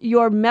produce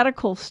your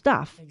medical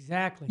stuff.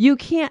 Exactly. You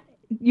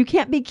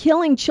can't be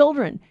killing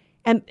children.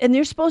 And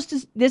they're supposed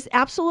to, this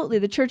absolutely,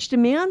 the church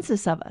demands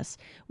this of us.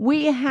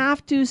 We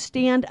have to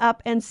stand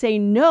up and say,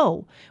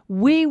 no,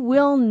 we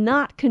will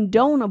not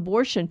condone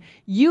abortion.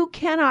 You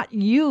cannot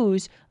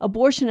use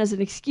abortion as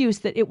an excuse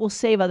that it will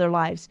save other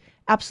lives.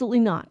 Absolutely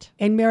not.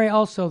 And Mary,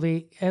 also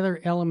the other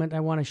element I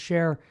want to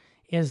share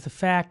is the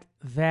fact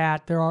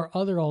that there are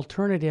other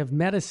alternative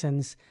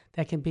medicines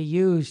that can be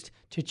used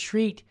to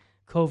treat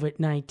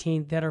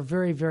COVID-19 that are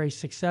very, very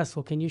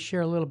successful. Can you share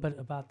a little bit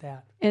about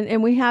that?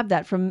 And we have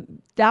that from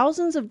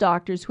thousands of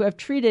doctors who have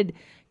treated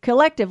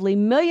collectively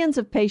millions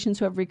of patients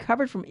who have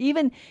recovered from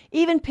even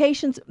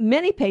patients,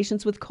 many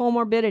patients with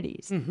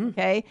comorbidities. Mm-hmm.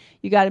 Okay,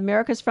 you got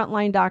America's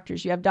Frontline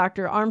Doctors. You have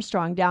Dr.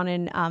 Armstrong down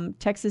in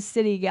Texas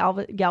City,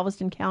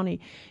 Galveston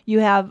County. You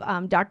have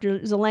Dr.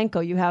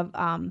 Zelenko. You have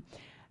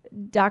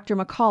Dr.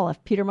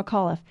 McAuliffe, Peter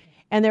McAuliffe,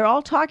 and they're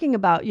all talking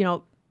about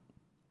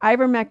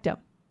ivermectin,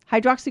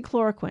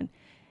 hydroxychloroquine.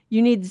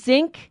 You need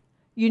zinc,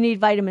 you need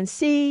vitamin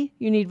C,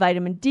 you need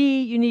vitamin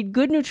D, you need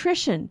good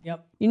nutrition.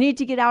 Yep. You need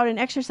to get out and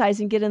exercise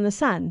and get in the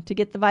sun to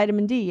get the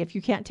vitamin D if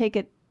you can't take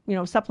it,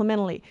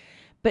 supplementally.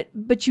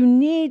 But you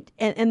need,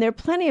 and there are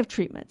plenty of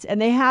treatments,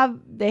 and they have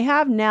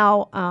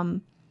now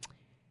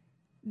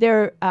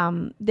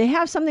they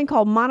have something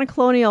called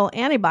monoclonal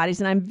antibodies,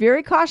 and I'm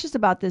very cautious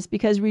about this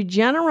because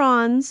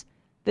Regeneron's,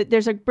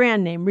 there's a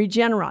brand name,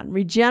 Regeneron.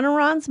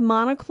 Regeneron's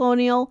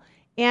monoclonal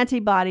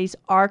antibodies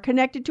are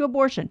connected to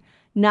abortion.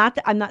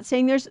 I'm not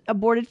saying there's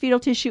aborted fetal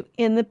tissue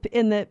in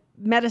the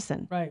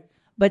medicine, right?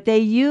 But they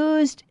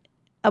used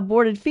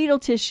aborted fetal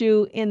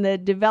tissue in the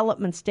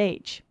development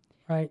stage,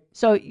 right?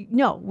 So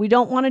no, we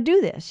don't want to do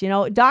this.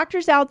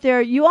 Doctors out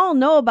there, you all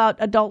know about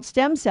adult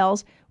stem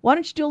cells. Why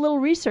don't you do a little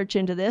research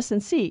into this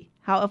and see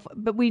how?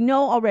 But we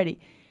know already.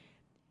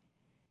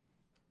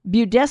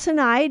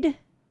 Budesonide,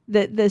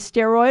 the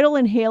steroidal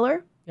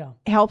inhaler,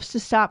 helps to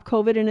stop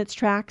COVID in its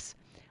tracks.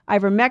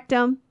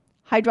 Ivermectin,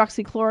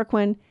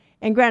 hydroxychloroquine,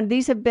 and granted,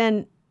 these have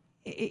been,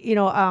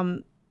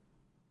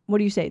 what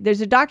do you say?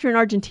 There's a doctor in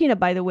Argentina,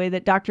 by the way,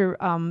 that Dr.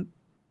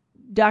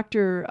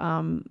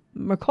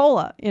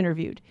 Mercola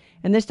interviewed,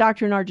 and this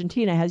doctor in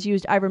Argentina has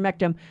used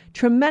ivermectin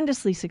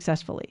tremendously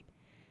successfully,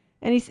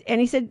 and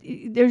he said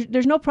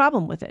there's no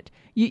problem with it.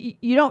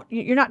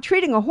 You're not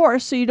treating a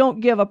horse, so you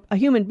don't give a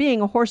human being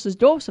a horse's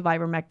dose of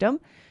ivermectin.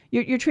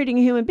 You're treating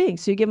a human being,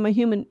 so you give them a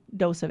human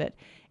dose of it.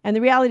 And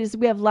the reality is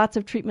we have lots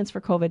of treatments for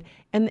COVID.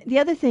 And the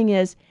other thing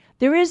is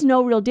there is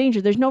no real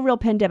danger. There's no real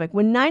pandemic.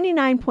 When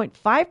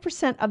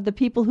 99.5% of the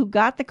people who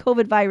got the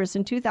COVID virus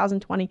in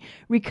 2020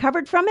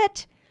 recovered from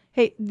it,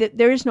 hey,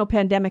 there is no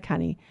pandemic,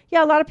 honey.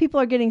 Yeah, a lot of people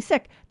are getting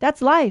sick.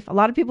 That's life. A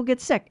lot of people get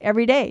sick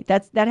every day.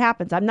 That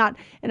happens. I'm not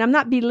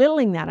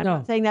belittling that. I'm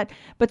not saying that.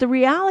 But the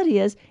reality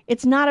is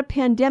it's not a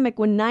pandemic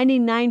when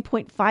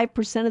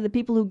 99.5% of the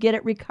people who get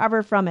it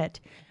recover from it.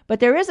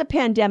 But there is a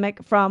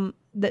pandemic from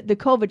the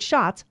COVID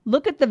shots.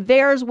 Look at the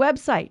VAERS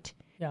website.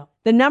 Yeah.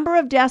 The number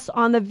of deaths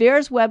on the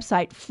VAERS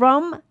website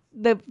from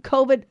the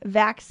COVID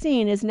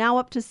vaccine is now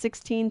up to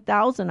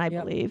 16,000, I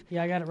believe.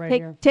 Yeah, I got it right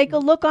here. Take a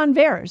look on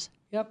VAERS.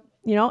 Yep.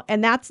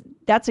 And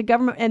that's a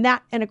government,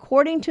 and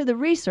according to the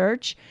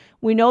research,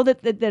 we know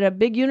that a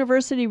big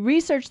university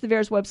researched the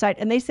VAERS website,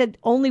 and they said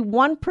only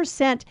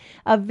 1%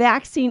 of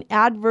vaccine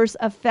adverse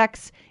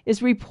effects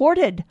is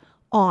reported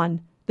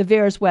on the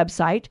VAERS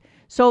website.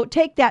 So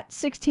take that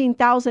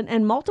 16,000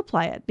 and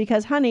multiply it,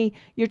 because, honey,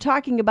 you're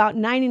talking about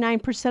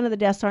 99% of the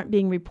deaths aren't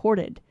being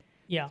reported.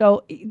 Yeah.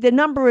 So the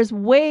number is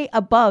way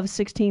above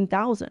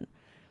 16,000.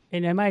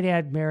 And I might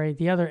add, Mary,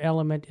 the other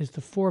element is the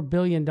 $4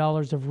 billion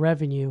of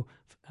revenue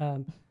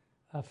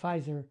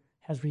Pfizer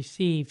has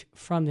received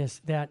from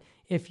this. That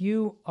if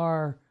you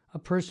are a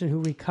person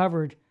who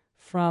recovered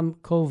from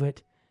COVID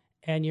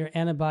and your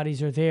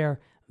antibodies are there,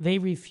 they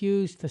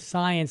refuse the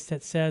science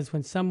that says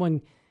when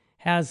someone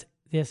has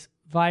this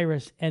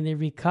virus and they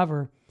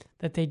recover,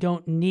 that they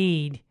don't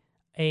need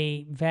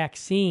a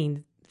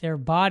vaccine. Their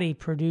body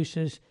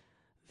produces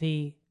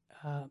the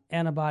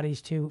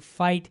antibodies to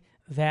fight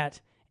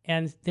that,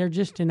 and they're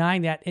just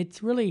denying that.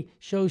 It really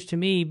shows to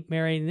me,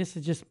 Mary, and this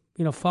is just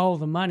follow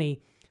the money,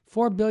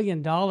 $4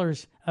 billion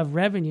of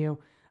revenue.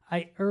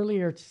 I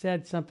earlier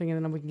said something,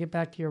 and then we can get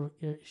back to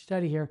your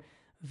study here,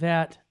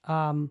 that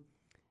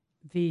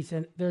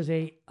there's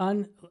a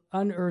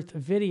unearthed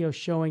video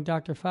showing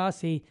Dr.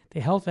 Fauci, the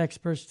health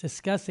experts,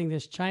 discussing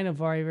this China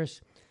virus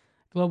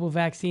global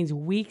vaccines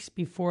weeks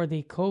before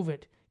the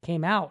COVID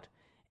came out.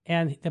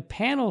 And the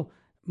panel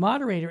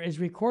moderator is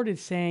recorded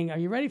saying, are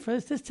you ready for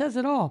this? This says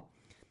it all.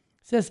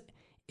 It says,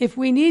 if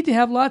we need to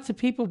have lots of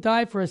people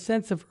die for a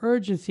sense of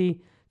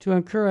urgency to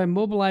incur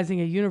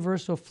mobilizing a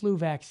universal flu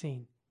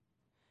vaccine.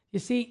 You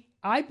see,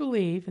 I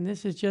believe, and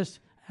this is just,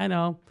 I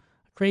know,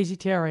 crazy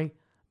Terry,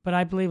 but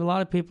I believe a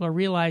lot of people are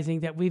realizing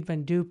that we've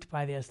been duped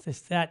by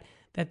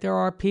that there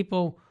are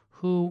people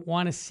who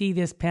want to see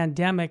this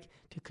pandemic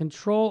to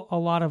control a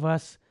lot of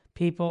us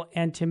people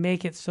and to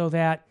make it so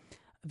that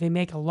they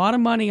make a lot of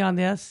money on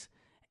this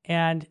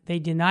and they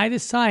deny the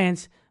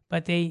science,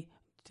 but they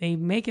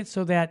make it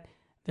so that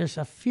there's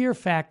a fear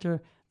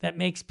factor that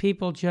makes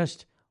people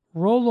just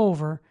roll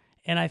over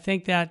And I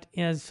think that,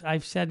 as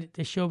I've said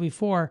the show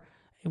before,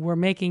 we're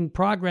making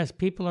progress.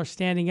 People are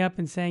standing up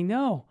and saying,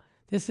 no,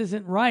 this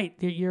isn't right.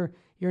 You're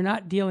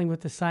not dealing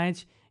with the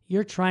science.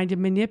 You're trying to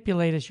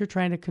manipulate us. You're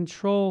trying to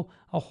control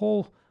a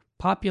whole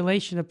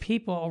population of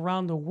people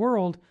around the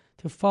world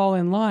to fall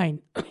in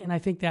line. And I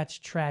think that's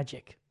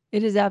tragic.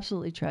 It is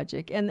absolutely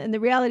tragic. And the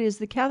reality is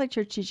the Catholic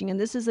Church teaching, and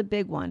this is a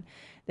big one,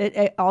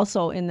 that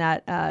also in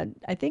that,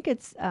 I think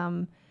it's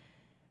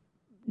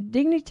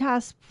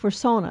Dignitas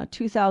Persona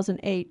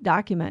 2008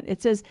 document.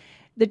 It says,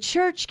 the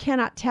church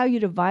cannot tell you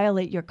to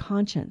violate your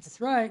conscience.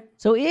 That's right.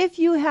 So if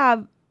you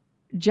have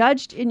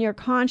judged in your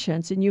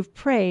conscience and you've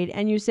prayed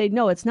and you say,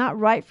 no, it's not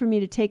right for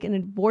me to take an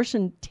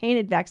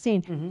abortion-tainted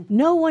vaccine,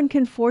 no one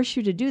can force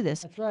you to do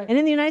this. That's right. And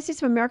in the United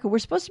States of America, we're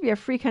supposed to be a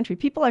free country.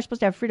 People are supposed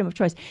to have freedom of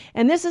choice.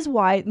 And this is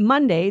why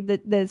Monday,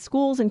 the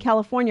schools in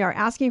California are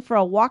asking for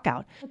a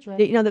walkout. That's right.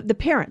 The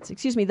parents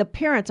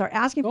are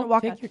asking for a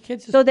walkout. Take your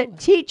kids to so school. that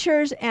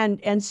teachers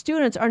and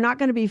students are not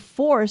going to be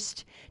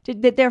forced to,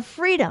 that their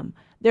freedom,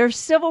 their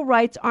civil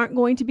rights aren't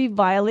going to be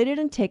violated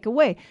and taken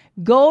away.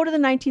 Go to the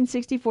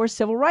 1964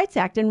 Civil Rights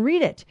Act and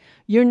read it.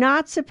 You're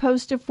not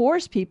supposed to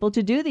force people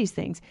to do these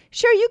things.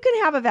 Sure, you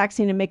can have a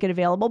vaccine and make it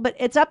available, but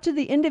it's up to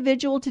the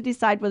individual to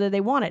decide whether they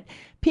want it.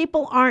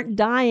 People aren't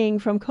dying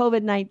from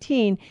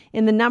COVID-19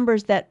 in the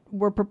numbers that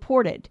were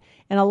purported,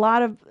 and a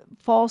lot of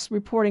false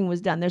reporting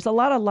was done. There's a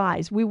lot of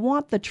lies. We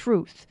want the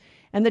truth,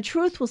 and the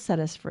truth will set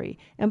us free.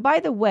 And by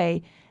the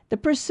way, the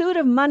pursuit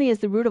of money is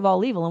the root of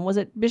all evil. And was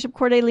it Bishop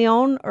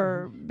Corday-Leon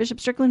or Bishop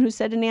Strickland who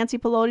said to Nancy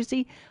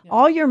Pelosi,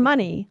 all your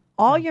money,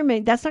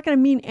 that's not going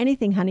to mean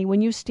anything, honey,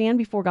 when you stand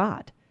before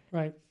God.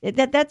 Right.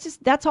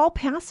 That's all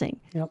passing.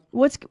 Yep.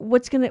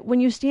 When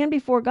you stand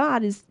before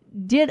God is,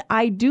 did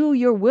I do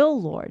your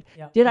will, Lord?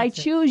 Yep, Did I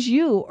choose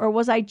you, or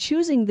was I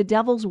choosing the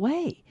devil's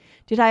way?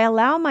 Did I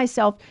allow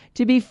myself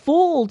to be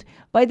fooled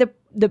by the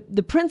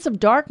prince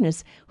of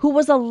darkness, who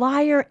was a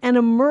liar and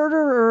a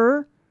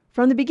murderer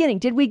from the beginning?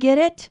 Did we get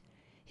it?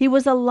 He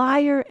was a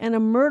liar and a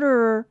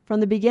murderer from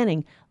the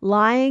beginning.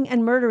 Lying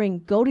and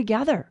murdering go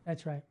together.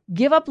 That's right.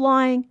 Give up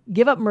lying,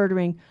 give up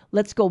murdering.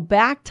 Let's go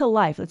back to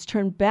life. Let's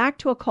turn back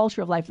to a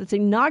culture of life. Let's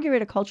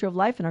inaugurate a culture of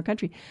life in our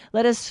country.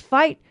 Let us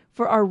fight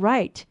for our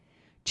right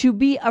to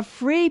be a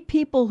free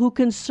people who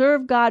can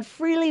serve God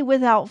freely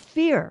without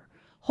fear,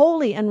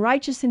 holy and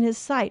righteous in his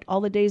sight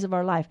all the days of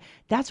our life.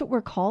 That's what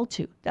we're called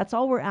to. That's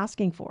all we're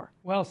asking for.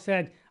 Well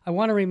said. I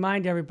want to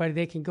remind everybody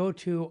they can go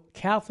to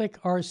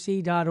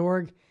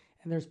catholicrc.org,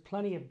 and there's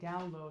plenty of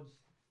downloads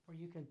where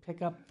you can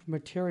pick up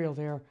material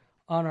there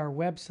on our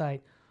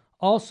website.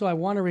 Also, I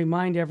want to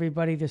remind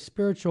everybody the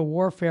Spiritual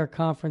Warfare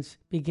Conference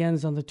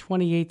begins on the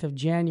 28th of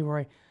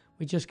January.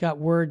 We just got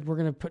word. We're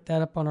going to put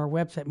that up on our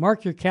website.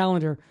 Mark your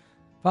calendar.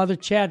 Father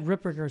Chad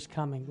Ripperger is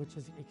coming, which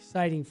is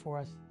exciting for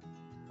us.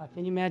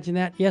 Can you imagine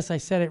that? Yes, I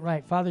said it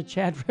right. Father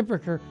Chad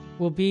Ripperger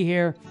will be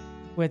here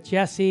with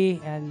Jesse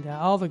and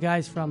all the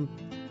guys from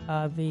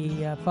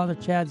the Father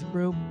Chad's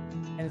group,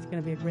 and it's going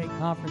to be a great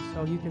conference.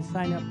 So you can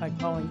sign up by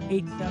calling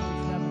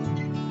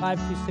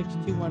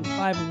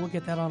 877-526-215, and we'll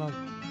get that on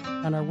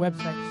our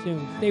website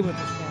soon. Stay with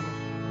us, family.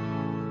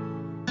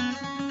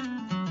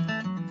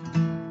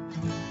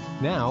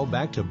 Now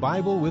back to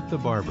Bible with the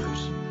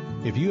Barbers.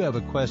 If you have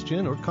a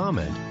question or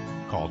comment,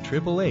 call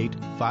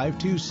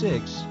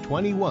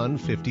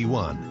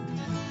 888-526-2151.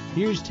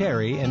 Here's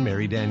Terry and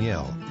Mary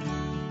Danielle.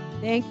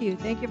 Thank you.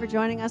 Thank you for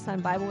joining us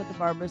on Bible with the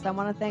Barbers. I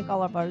want to thank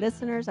all of our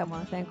listeners. I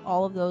want to thank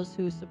all of those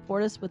who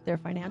support us with their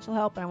financial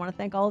help. And I want to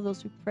thank all of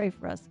those who pray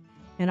for us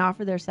and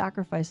offer their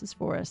sacrifices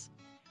for us.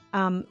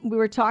 We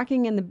were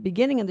talking in the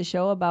beginning of the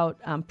show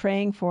about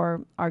praying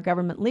for our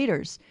government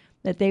leaders,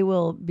 that they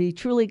will be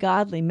truly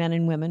godly men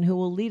and women who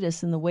will lead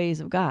us in the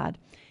ways of God.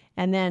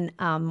 And then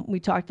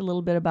we talked a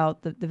little bit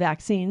about the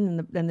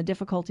vaccine and the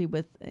difficulty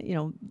with,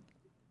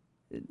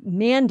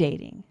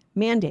 mandating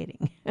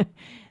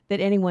that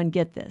anyone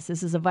get this.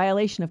 This is a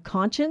violation of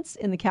conscience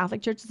in the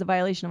Catholic Church. It's a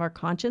violation of our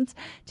conscience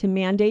to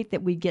mandate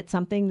that we get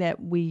something that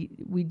we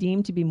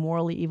deem to be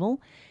morally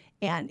evil.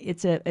 And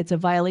it's a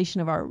violation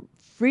of our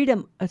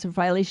freedom. It's a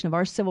violation of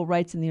our civil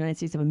rights in the United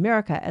States of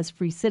America as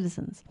free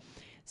citizens.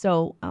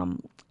 So,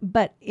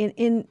 but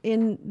in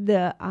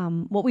the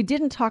what we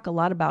didn't talk a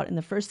lot about in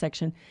the first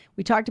section,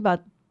 we talked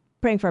about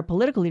praying for our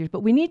political leaders,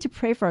 but we need to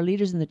pray for our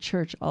leaders in the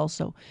church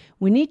also.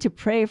 We need to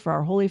pray for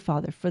our Holy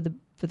Father, for the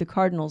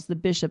cardinals, the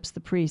bishops, the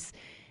priests,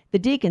 the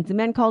deacons, the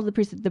men called to the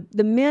priesthood,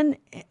 the men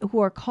who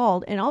are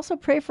called, and also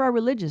pray for our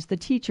religious, the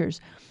teachers,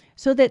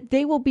 so that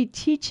they will be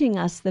teaching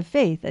us the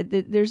faith.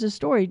 There's a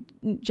story.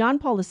 John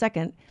Paul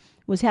II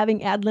was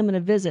having ad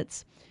limina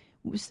visits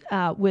with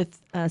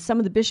some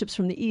of the bishops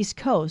from the East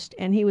Coast,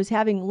 and he was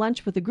having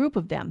lunch with a group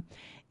of them.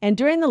 And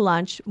during the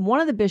lunch, one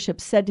of the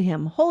bishops said to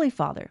him, "Holy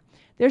Father,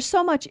 there's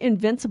so much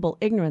invincible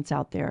ignorance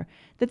out there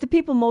that the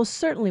people most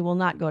certainly will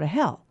not go to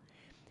hell."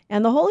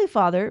 And the Holy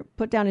Father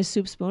put down his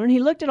soup spoon, and he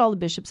looked at all the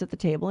bishops at the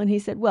table, and he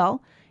said,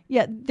 "Well,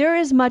 yeah, there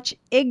is much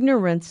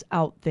ignorance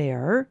out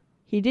there."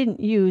 He didn't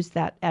use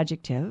that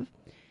adjective.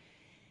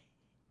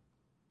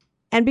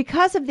 And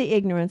because of the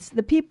ignorance,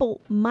 the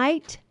people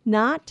might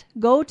not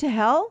go to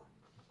hell,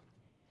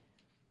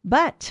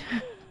 but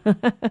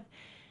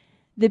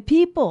the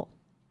people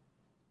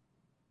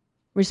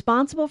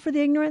responsible for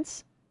the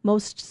ignorance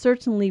most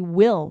certainly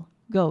will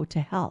go to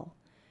hell.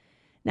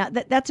 Now,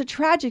 that's a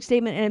tragic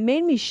statement, and it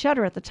made me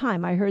shudder at the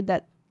time. I heard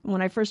that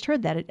when I first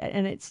heard that,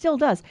 and it still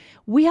does.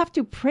 We have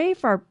to pray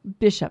for our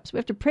bishops. We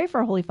have to pray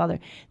for our Holy Father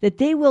that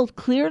they will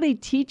clearly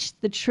teach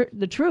the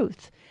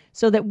truth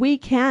so that we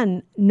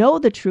can know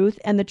the truth,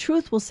 and the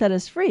truth will set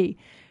us free.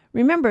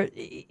 Remember,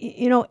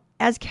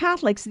 as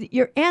Catholics,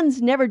 your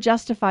ends never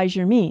justifies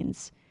your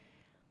means.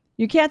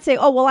 You can't say,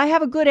 oh, well, I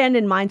have a good end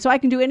in mind, so I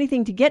can do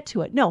anything to get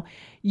to it. No,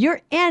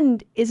 your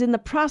end is in the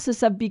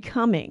process of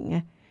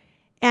becoming.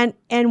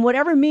 And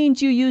whatever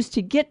means you use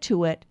to get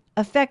to it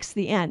affects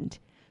the end.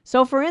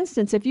 So, for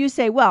instance, if you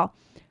say, well,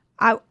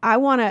 I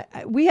want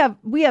to, we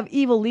have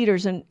evil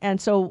leaders, and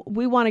so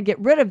we want to get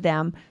rid of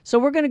them, so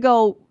we're going to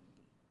go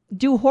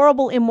do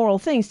horrible, immoral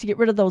things to get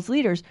rid of those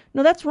leaders.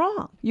 No, that's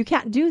wrong. You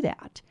can't do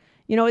that.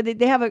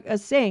 They have a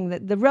saying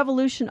that the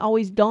revolution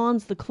always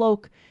dons the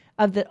cloak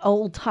of the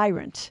old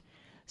tyrant.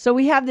 So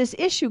we have this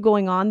issue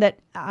going on that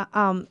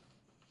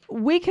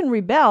we can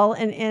rebel,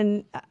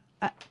 and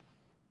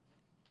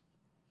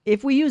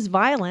if we use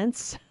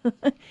violence,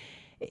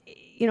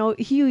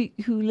 he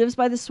who lives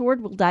by the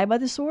sword will die by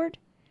the sword.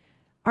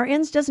 Our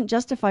ends doesn't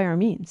justify our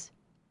means.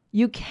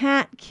 You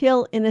can't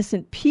kill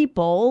innocent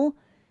people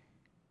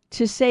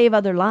to save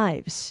other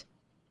lives.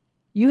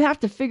 You have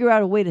to figure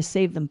out a way to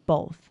save them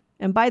both.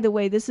 And by the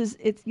way,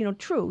 it's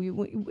true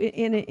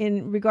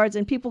in regards,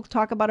 and people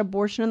talk about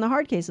abortion in the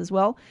hard cases.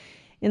 Well,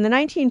 in the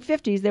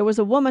 1950s, there was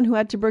a woman who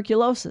had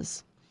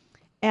tuberculosis,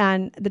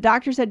 and the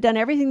doctors had done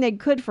everything they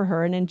could for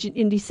her. And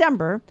in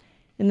December,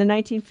 in the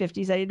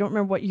 1950s, I don't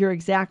remember what year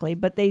exactly,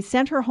 but they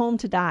sent her home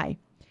to die,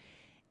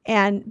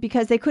 and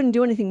because they couldn't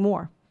do anything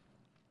more.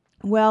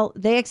 Well,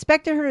 they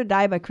expected her to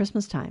die by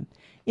Christmas time.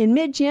 In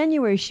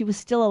mid-January, she was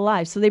still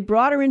alive, so they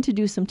brought her in to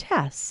do some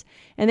tests,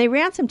 and they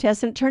ran some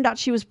tests, and it turned out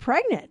she was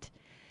pregnant.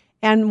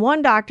 And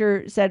one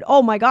doctor said,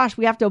 oh my gosh,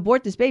 we have to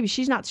abort this baby.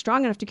 She's not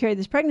strong enough to carry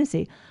this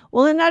pregnancy.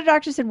 Well, another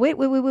doctor said, wait.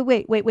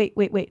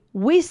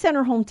 We sent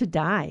her home to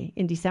die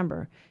in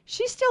December.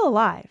 She's still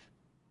alive.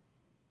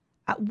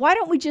 Why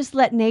don't we just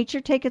let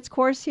nature take its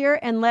course here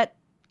and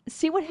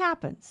see what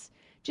happens?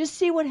 Just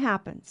see what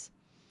happens.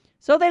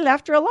 So they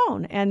left her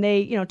alone, and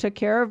they, took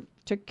care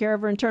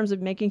of her in terms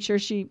of making sure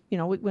she,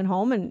 went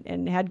home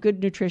and had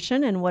good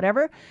nutrition and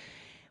whatever.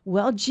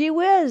 Well, gee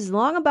whiz,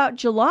 long about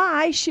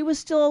July, she was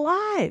still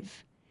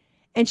alive.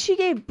 And she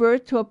gave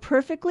birth to a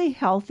perfectly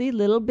healthy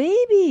little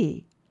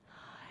baby.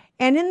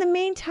 And in the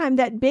meantime,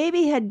 that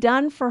baby had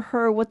done for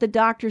her what the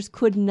doctors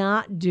could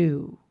not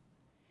do.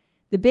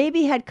 The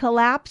baby had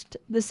collapsed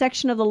the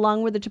section of the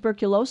lung where the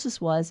tuberculosis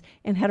was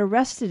and had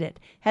arrested it,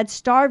 had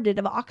starved it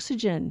of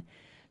oxygen.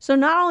 So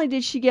not only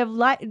did she give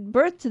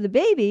birth to the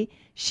baby,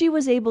 she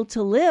was able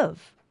to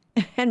live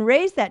and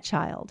raise that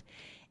child.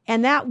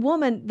 And that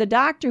woman, the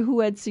doctor who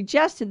had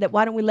suggested that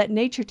why don't we let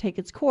nature take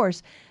its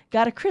course,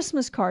 got a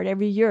Christmas card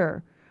every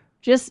year,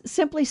 just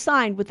simply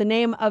signed with the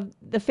name of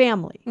the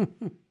family.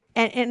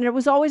 And it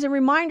was always a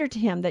reminder to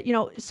him that,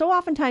 so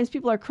oftentimes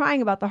people are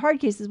crying about the hard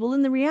cases. Well,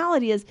 then the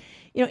reality is,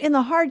 in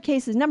the hard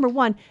cases, number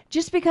one,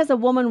 just because a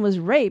woman was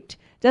raped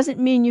doesn't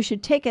mean you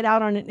should take it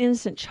out on an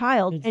innocent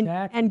child.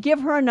 Exactly. and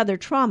give her another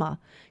trauma.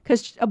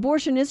 Because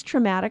abortion is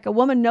traumatic. A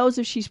woman knows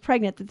if she's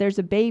pregnant that there's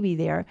a baby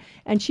there,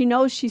 and she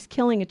knows she's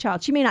killing a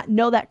child. She may not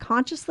know that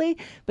consciously,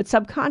 but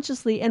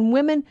subconsciously. And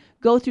women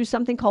go through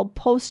something called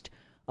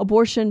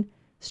post-abortion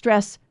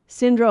stress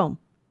syndrome.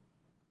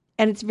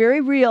 And it's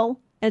very real,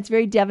 and it's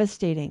very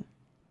devastating.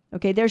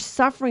 Okay, they're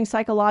suffering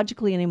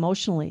psychologically and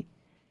emotionally.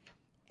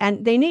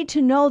 And they need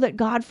to know that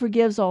God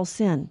forgives all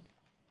sin,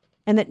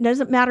 and that it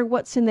doesn't matter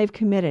what sin they've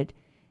committed.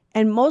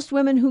 And most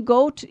women who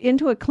go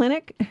into a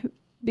clinic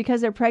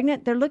because they're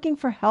pregnant, they're looking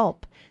for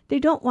help. They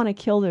don't want to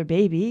kill their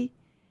baby.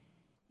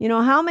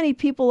 How many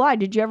people lie?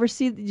 Did you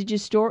see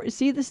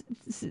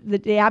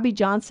the Abby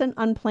Johnson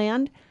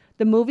Unplanned,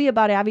 the movie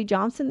about Abby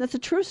Johnson? That's a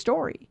true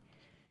story.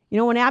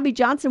 When Abby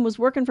Johnson was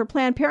working for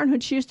Planned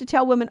Parenthood, she used to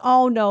tell women,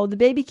 oh no, the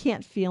baby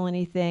can't feel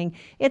anything.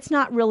 It's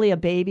not really a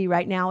baby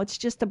right now. It's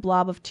just a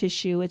blob of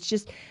tissue.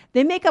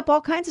 They make up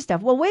all kinds of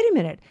stuff. Well, wait a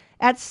minute.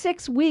 At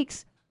 6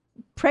 weeks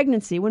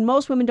pregnancy, when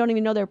most women don't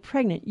even know they're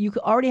pregnant, you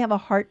could already have a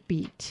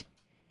heartbeat.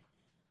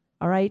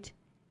 All right?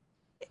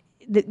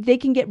 They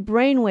can get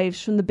brain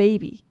waves from the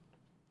baby.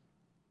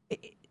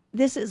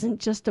 This isn't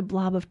just a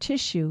blob of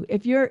tissue.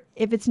 If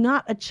it's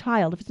not a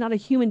child, if it's not a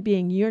human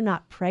being, you're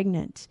not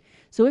pregnant.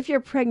 So if you're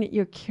pregnant,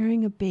 you're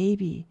carrying a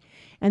baby.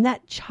 And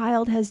that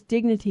child has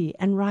dignity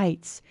and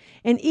rights.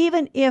 And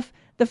even if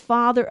the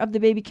father of the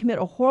baby commit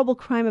a horrible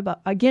crime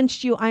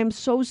against you, I am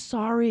so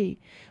sorry.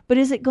 But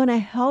is it going to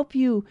help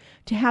you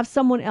to have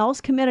someone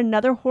else commit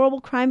another horrible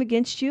crime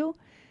against you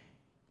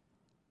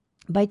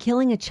by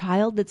killing a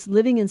child that's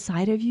living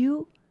inside of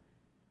you?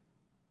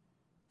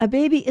 A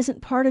baby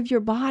isn't part of your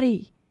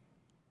body.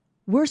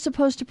 We're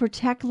supposed to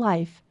protect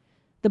life,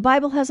 The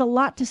Bible has a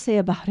lot to say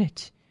about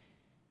it.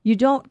 You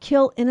don't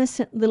kill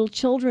innocent little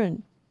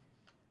children.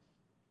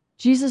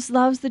 Jesus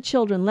loves the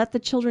children. Let the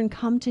children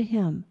come to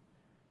him.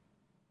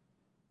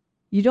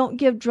 You don't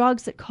give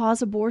drugs that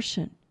cause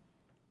abortion.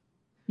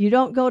 You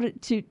don't go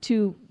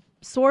to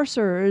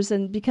sorcerers,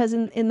 and because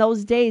in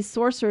those days,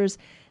 sorcerers,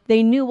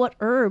 they knew what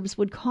herbs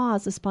would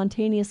cause a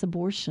spontaneous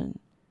abortion.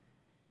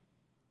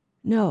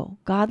 No,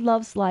 God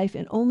loves life,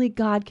 and only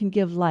God can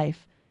give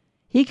life.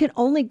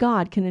 Only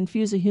God can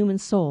infuse a human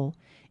soul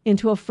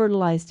into a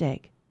fertilized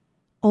egg.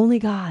 Only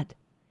God.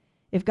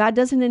 If God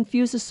doesn't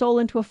infuse a soul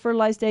into a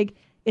fertilized egg,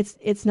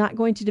 it's not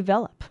going to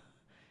develop.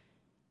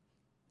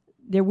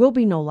 There will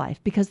be no life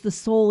because the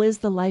soul is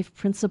the life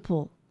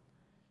principle.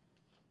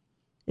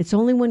 It's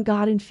only when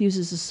God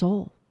infuses a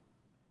soul.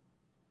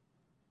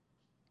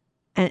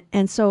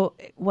 And so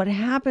what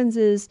happens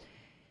is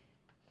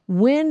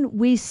when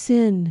we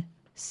sin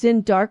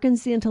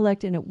darkens the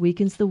intellect and it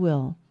weakens the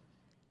will.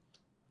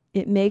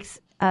 It makes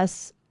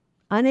us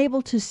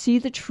unable to see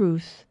the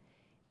truth,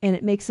 and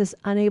it makes us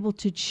unable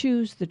to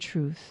choose the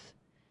truth.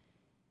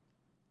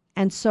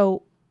 And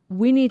so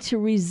we need to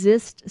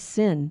resist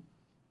sin.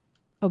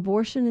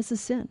 Abortion is a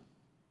sin.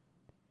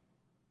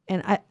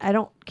 And I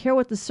don't care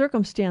what the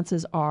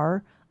circumstances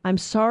are. I'm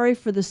sorry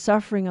for the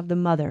suffering of the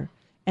mother,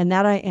 and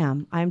that I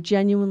am. I am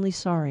genuinely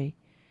sorry.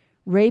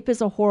 Rape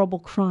is a horrible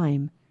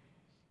crime.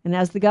 And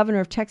as the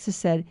governor of Texas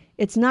said,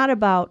 it's not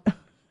about,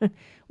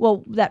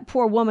 well, that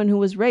poor woman who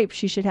was raped,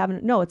 she should have,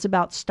 no, it's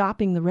about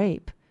stopping the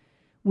rape.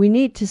 We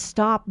need to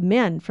stop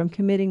men from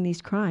committing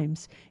these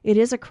crimes. It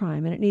is a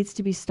crime, and it needs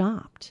to be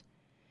stopped.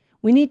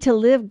 We need to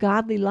live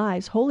godly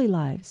lives, holy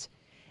lives.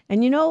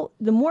 And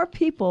the more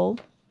people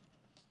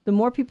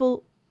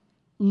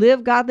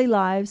live godly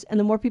lives, and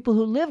the more people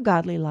who live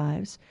godly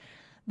lives,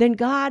 then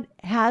God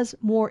has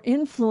more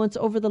influence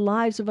over the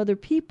lives of other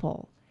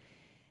people.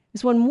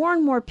 It's when more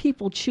and more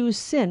people choose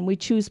sin. We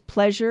choose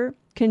pleasure,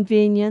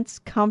 convenience,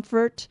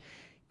 comfort,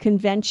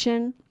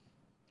 convention,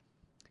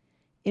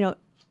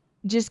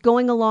 just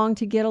going along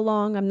to get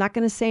along. I'm not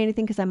going to say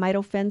anything because I might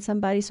offend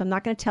somebody, so I'm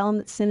not going to tell them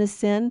that sin is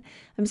sin.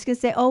 I'm just going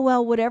to say, oh,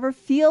 well, whatever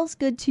feels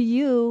good to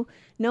you.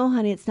 No,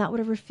 honey, it's not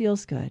whatever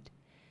feels good.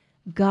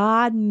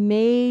 God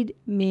made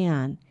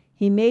man.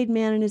 He made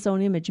man in his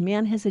own image.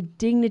 Man has a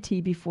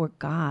dignity before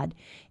God.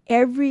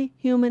 Every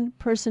human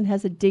person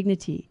has a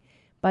dignity.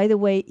 By the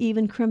way,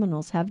 even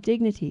criminals have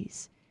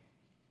dignities.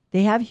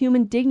 They have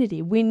human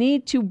dignity. We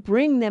need to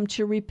bring them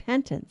to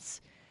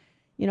repentance.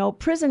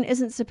 Prison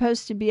isn't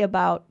supposed to be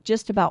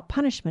just about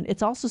punishment.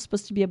 It's also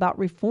supposed to be about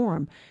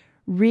reform.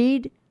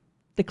 Read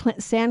the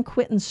San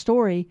Quentin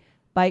story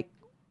by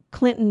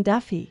Clinton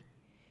Duffy.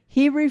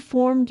 He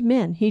reformed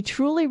men. He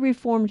truly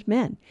reformed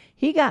men.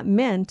 He got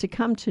men to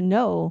come to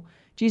know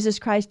Jesus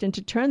Christ and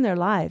to turn their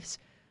lives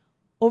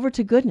over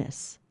to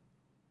goodness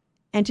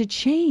and to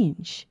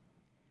change,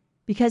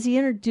 because he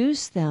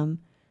introduced them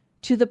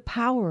to the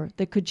power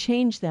that could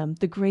change them,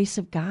 the grace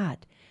of God.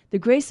 The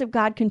grace of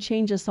God can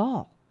change us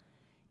all.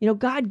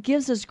 God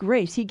gives us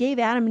grace. He gave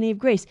Adam and Eve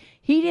grace.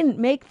 He didn't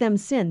make them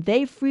sin.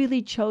 They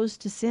freely chose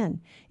to sin.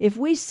 If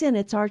we sin,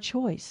 it's our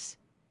choice.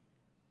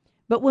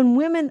 But when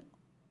women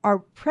are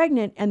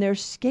pregnant and they're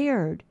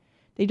scared,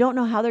 they don't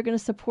know how they're going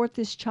to support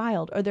this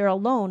child, or they're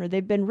alone, or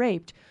they've been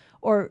raped,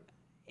 or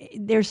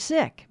they're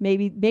sick.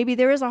 Maybe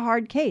there is a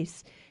hard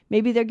case.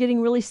 Maybe they're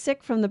getting really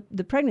sick from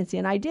the pregnancy.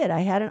 And I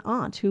had an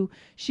aunt who,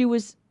 she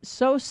was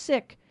so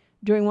sick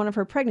during one of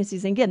her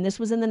pregnancies. And again, this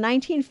was in the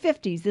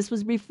 1950s. This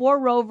was before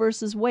Roe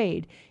versus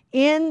Wade.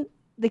 In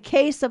the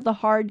case of the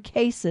hard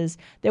cases,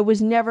 there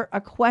was never a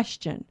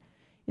question.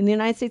 In the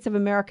United States of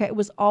America, it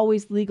was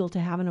always legal to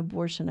have an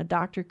abortion. A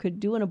doctor could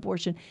do an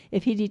abortion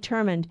if he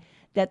determined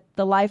that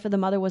the life of the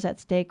mother was at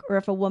stake, or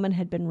if a woman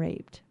had been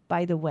raped,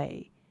 by the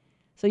way.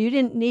 So you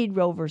didn't need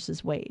Roe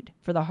versus Wade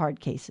for the hard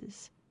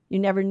cases. You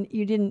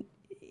didn't,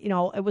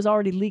 it was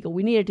already legal.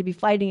 We needed to be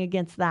fighting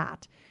against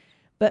that.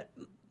 But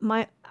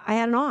I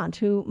had an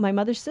aunt my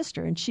mother's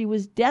sister, and she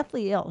was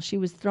deathly ill. She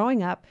was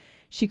throwing up.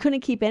 She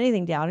couldn't keep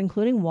anything down,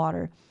 including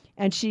water.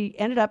 And she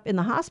ended up in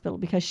the hospital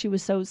because she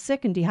was so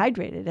sick and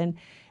dehydrated.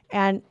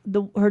 And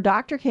her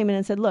doctor came in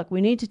and said, look,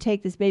 we need to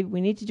take this baby.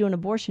 We need to do an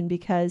abortion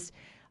because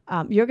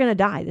you're going to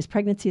die. This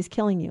pregnancy is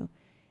killing you.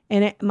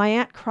 And my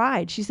aunt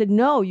cried. She said,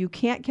 no, you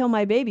can't kill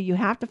my baby. You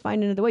have to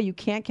find another way. You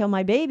can't kill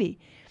my baby.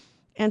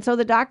 And so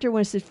the doctor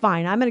went and said,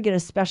 fine, I'm going to get a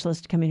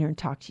specialist to come in here and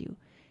talk to you.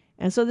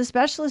 And so the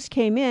specialist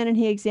came in and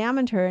he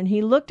examined her and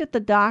he looked at the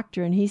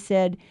doctor and he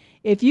said,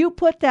 if you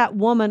put that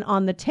woman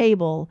on the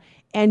table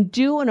and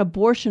do an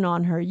abortion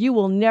on her, you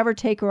will never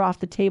take her off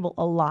the table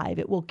alive.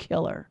 It will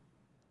kill her.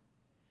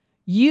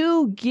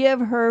 You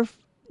give her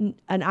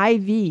an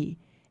IV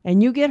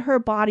and you get her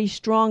body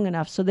strong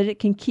enough so that it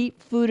can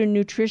keep food and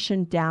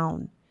nutrition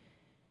down.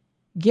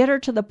 Get her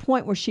to the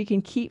point where she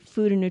can keep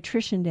food and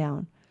nutrition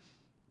down.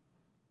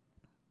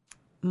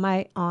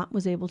 My aunt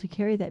was able to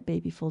carry that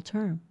baby full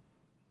term.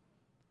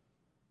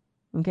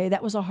 Okay,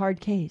 that was a hard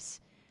case.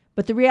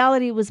 But the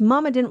reality was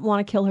Mama didn't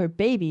want to kill her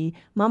baby.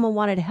 Mama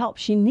wanted help.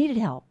 She needed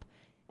help.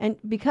 And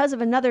because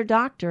of another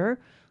doctor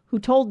who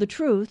told the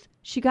truth,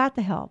 she got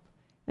the help.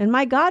 And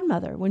my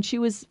godmother, when she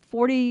was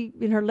 40,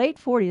 in her late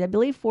 40s, I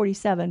believe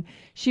 47,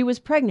 she was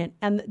pregnant,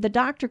 and the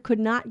doctor could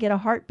not get a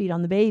heartbeat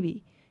on the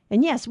baby.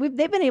 And yes,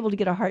 they've been able to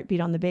get a heartbeat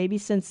on the baby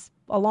since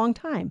a long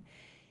time.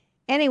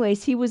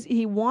 Anyways, he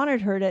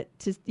wanted her to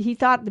he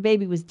thought the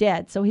baby was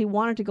dead, so he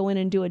wanted to go in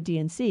and do a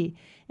D&C.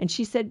 And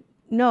she said,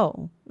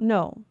 no.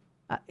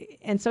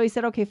 And so he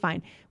said, okay,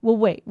 fine. We'll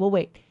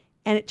wait.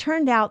 And it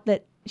turned out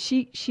that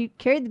she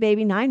carried the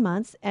baby 9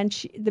 months, and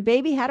the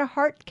baby had a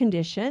heart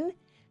condition.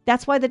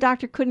 That's why the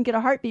doctor couldn't get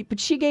a heartbeat, but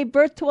she gave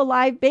birth to a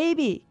live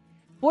baby.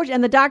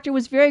 And the doctor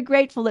was very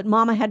grateful that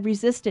Mama had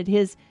resisted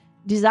his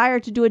desire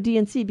to do a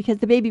D&C because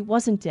the baby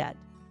wasn't dead.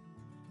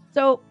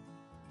 So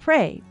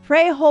pray,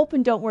 hope,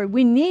 and don't worry.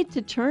 We need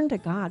to turn to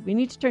God.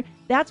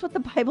 That's what the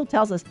Bible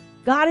tells us.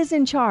 God is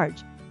in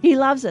charge. He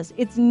loves us.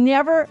 It's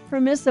never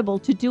permissible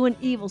to do an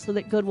evil so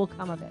that good will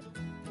come of it.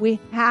 We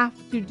have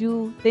to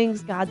do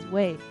things God's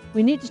way.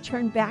 We need to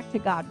turn back to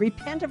God,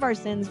 repent of our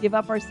sins, give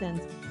up our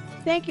sins.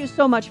 Thank you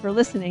so much for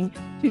listening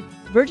to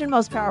Virgin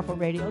Most Powerful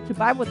Radio, to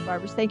Bible with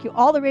Barbers. Thank you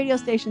all the radio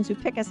stations who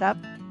pick us up.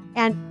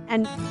 And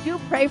do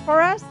pray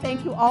for us.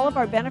 Thank you all of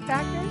our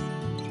benefactors.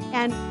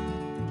 And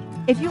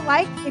if you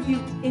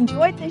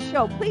enjoyed this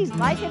show, please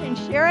like it and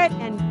share it,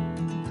 and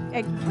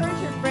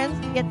encourage your friends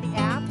to get the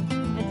app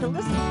and to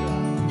listen to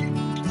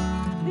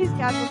us. Please,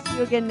 God, we'll see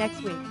you again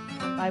next week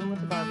on Bible with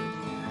the Barbers.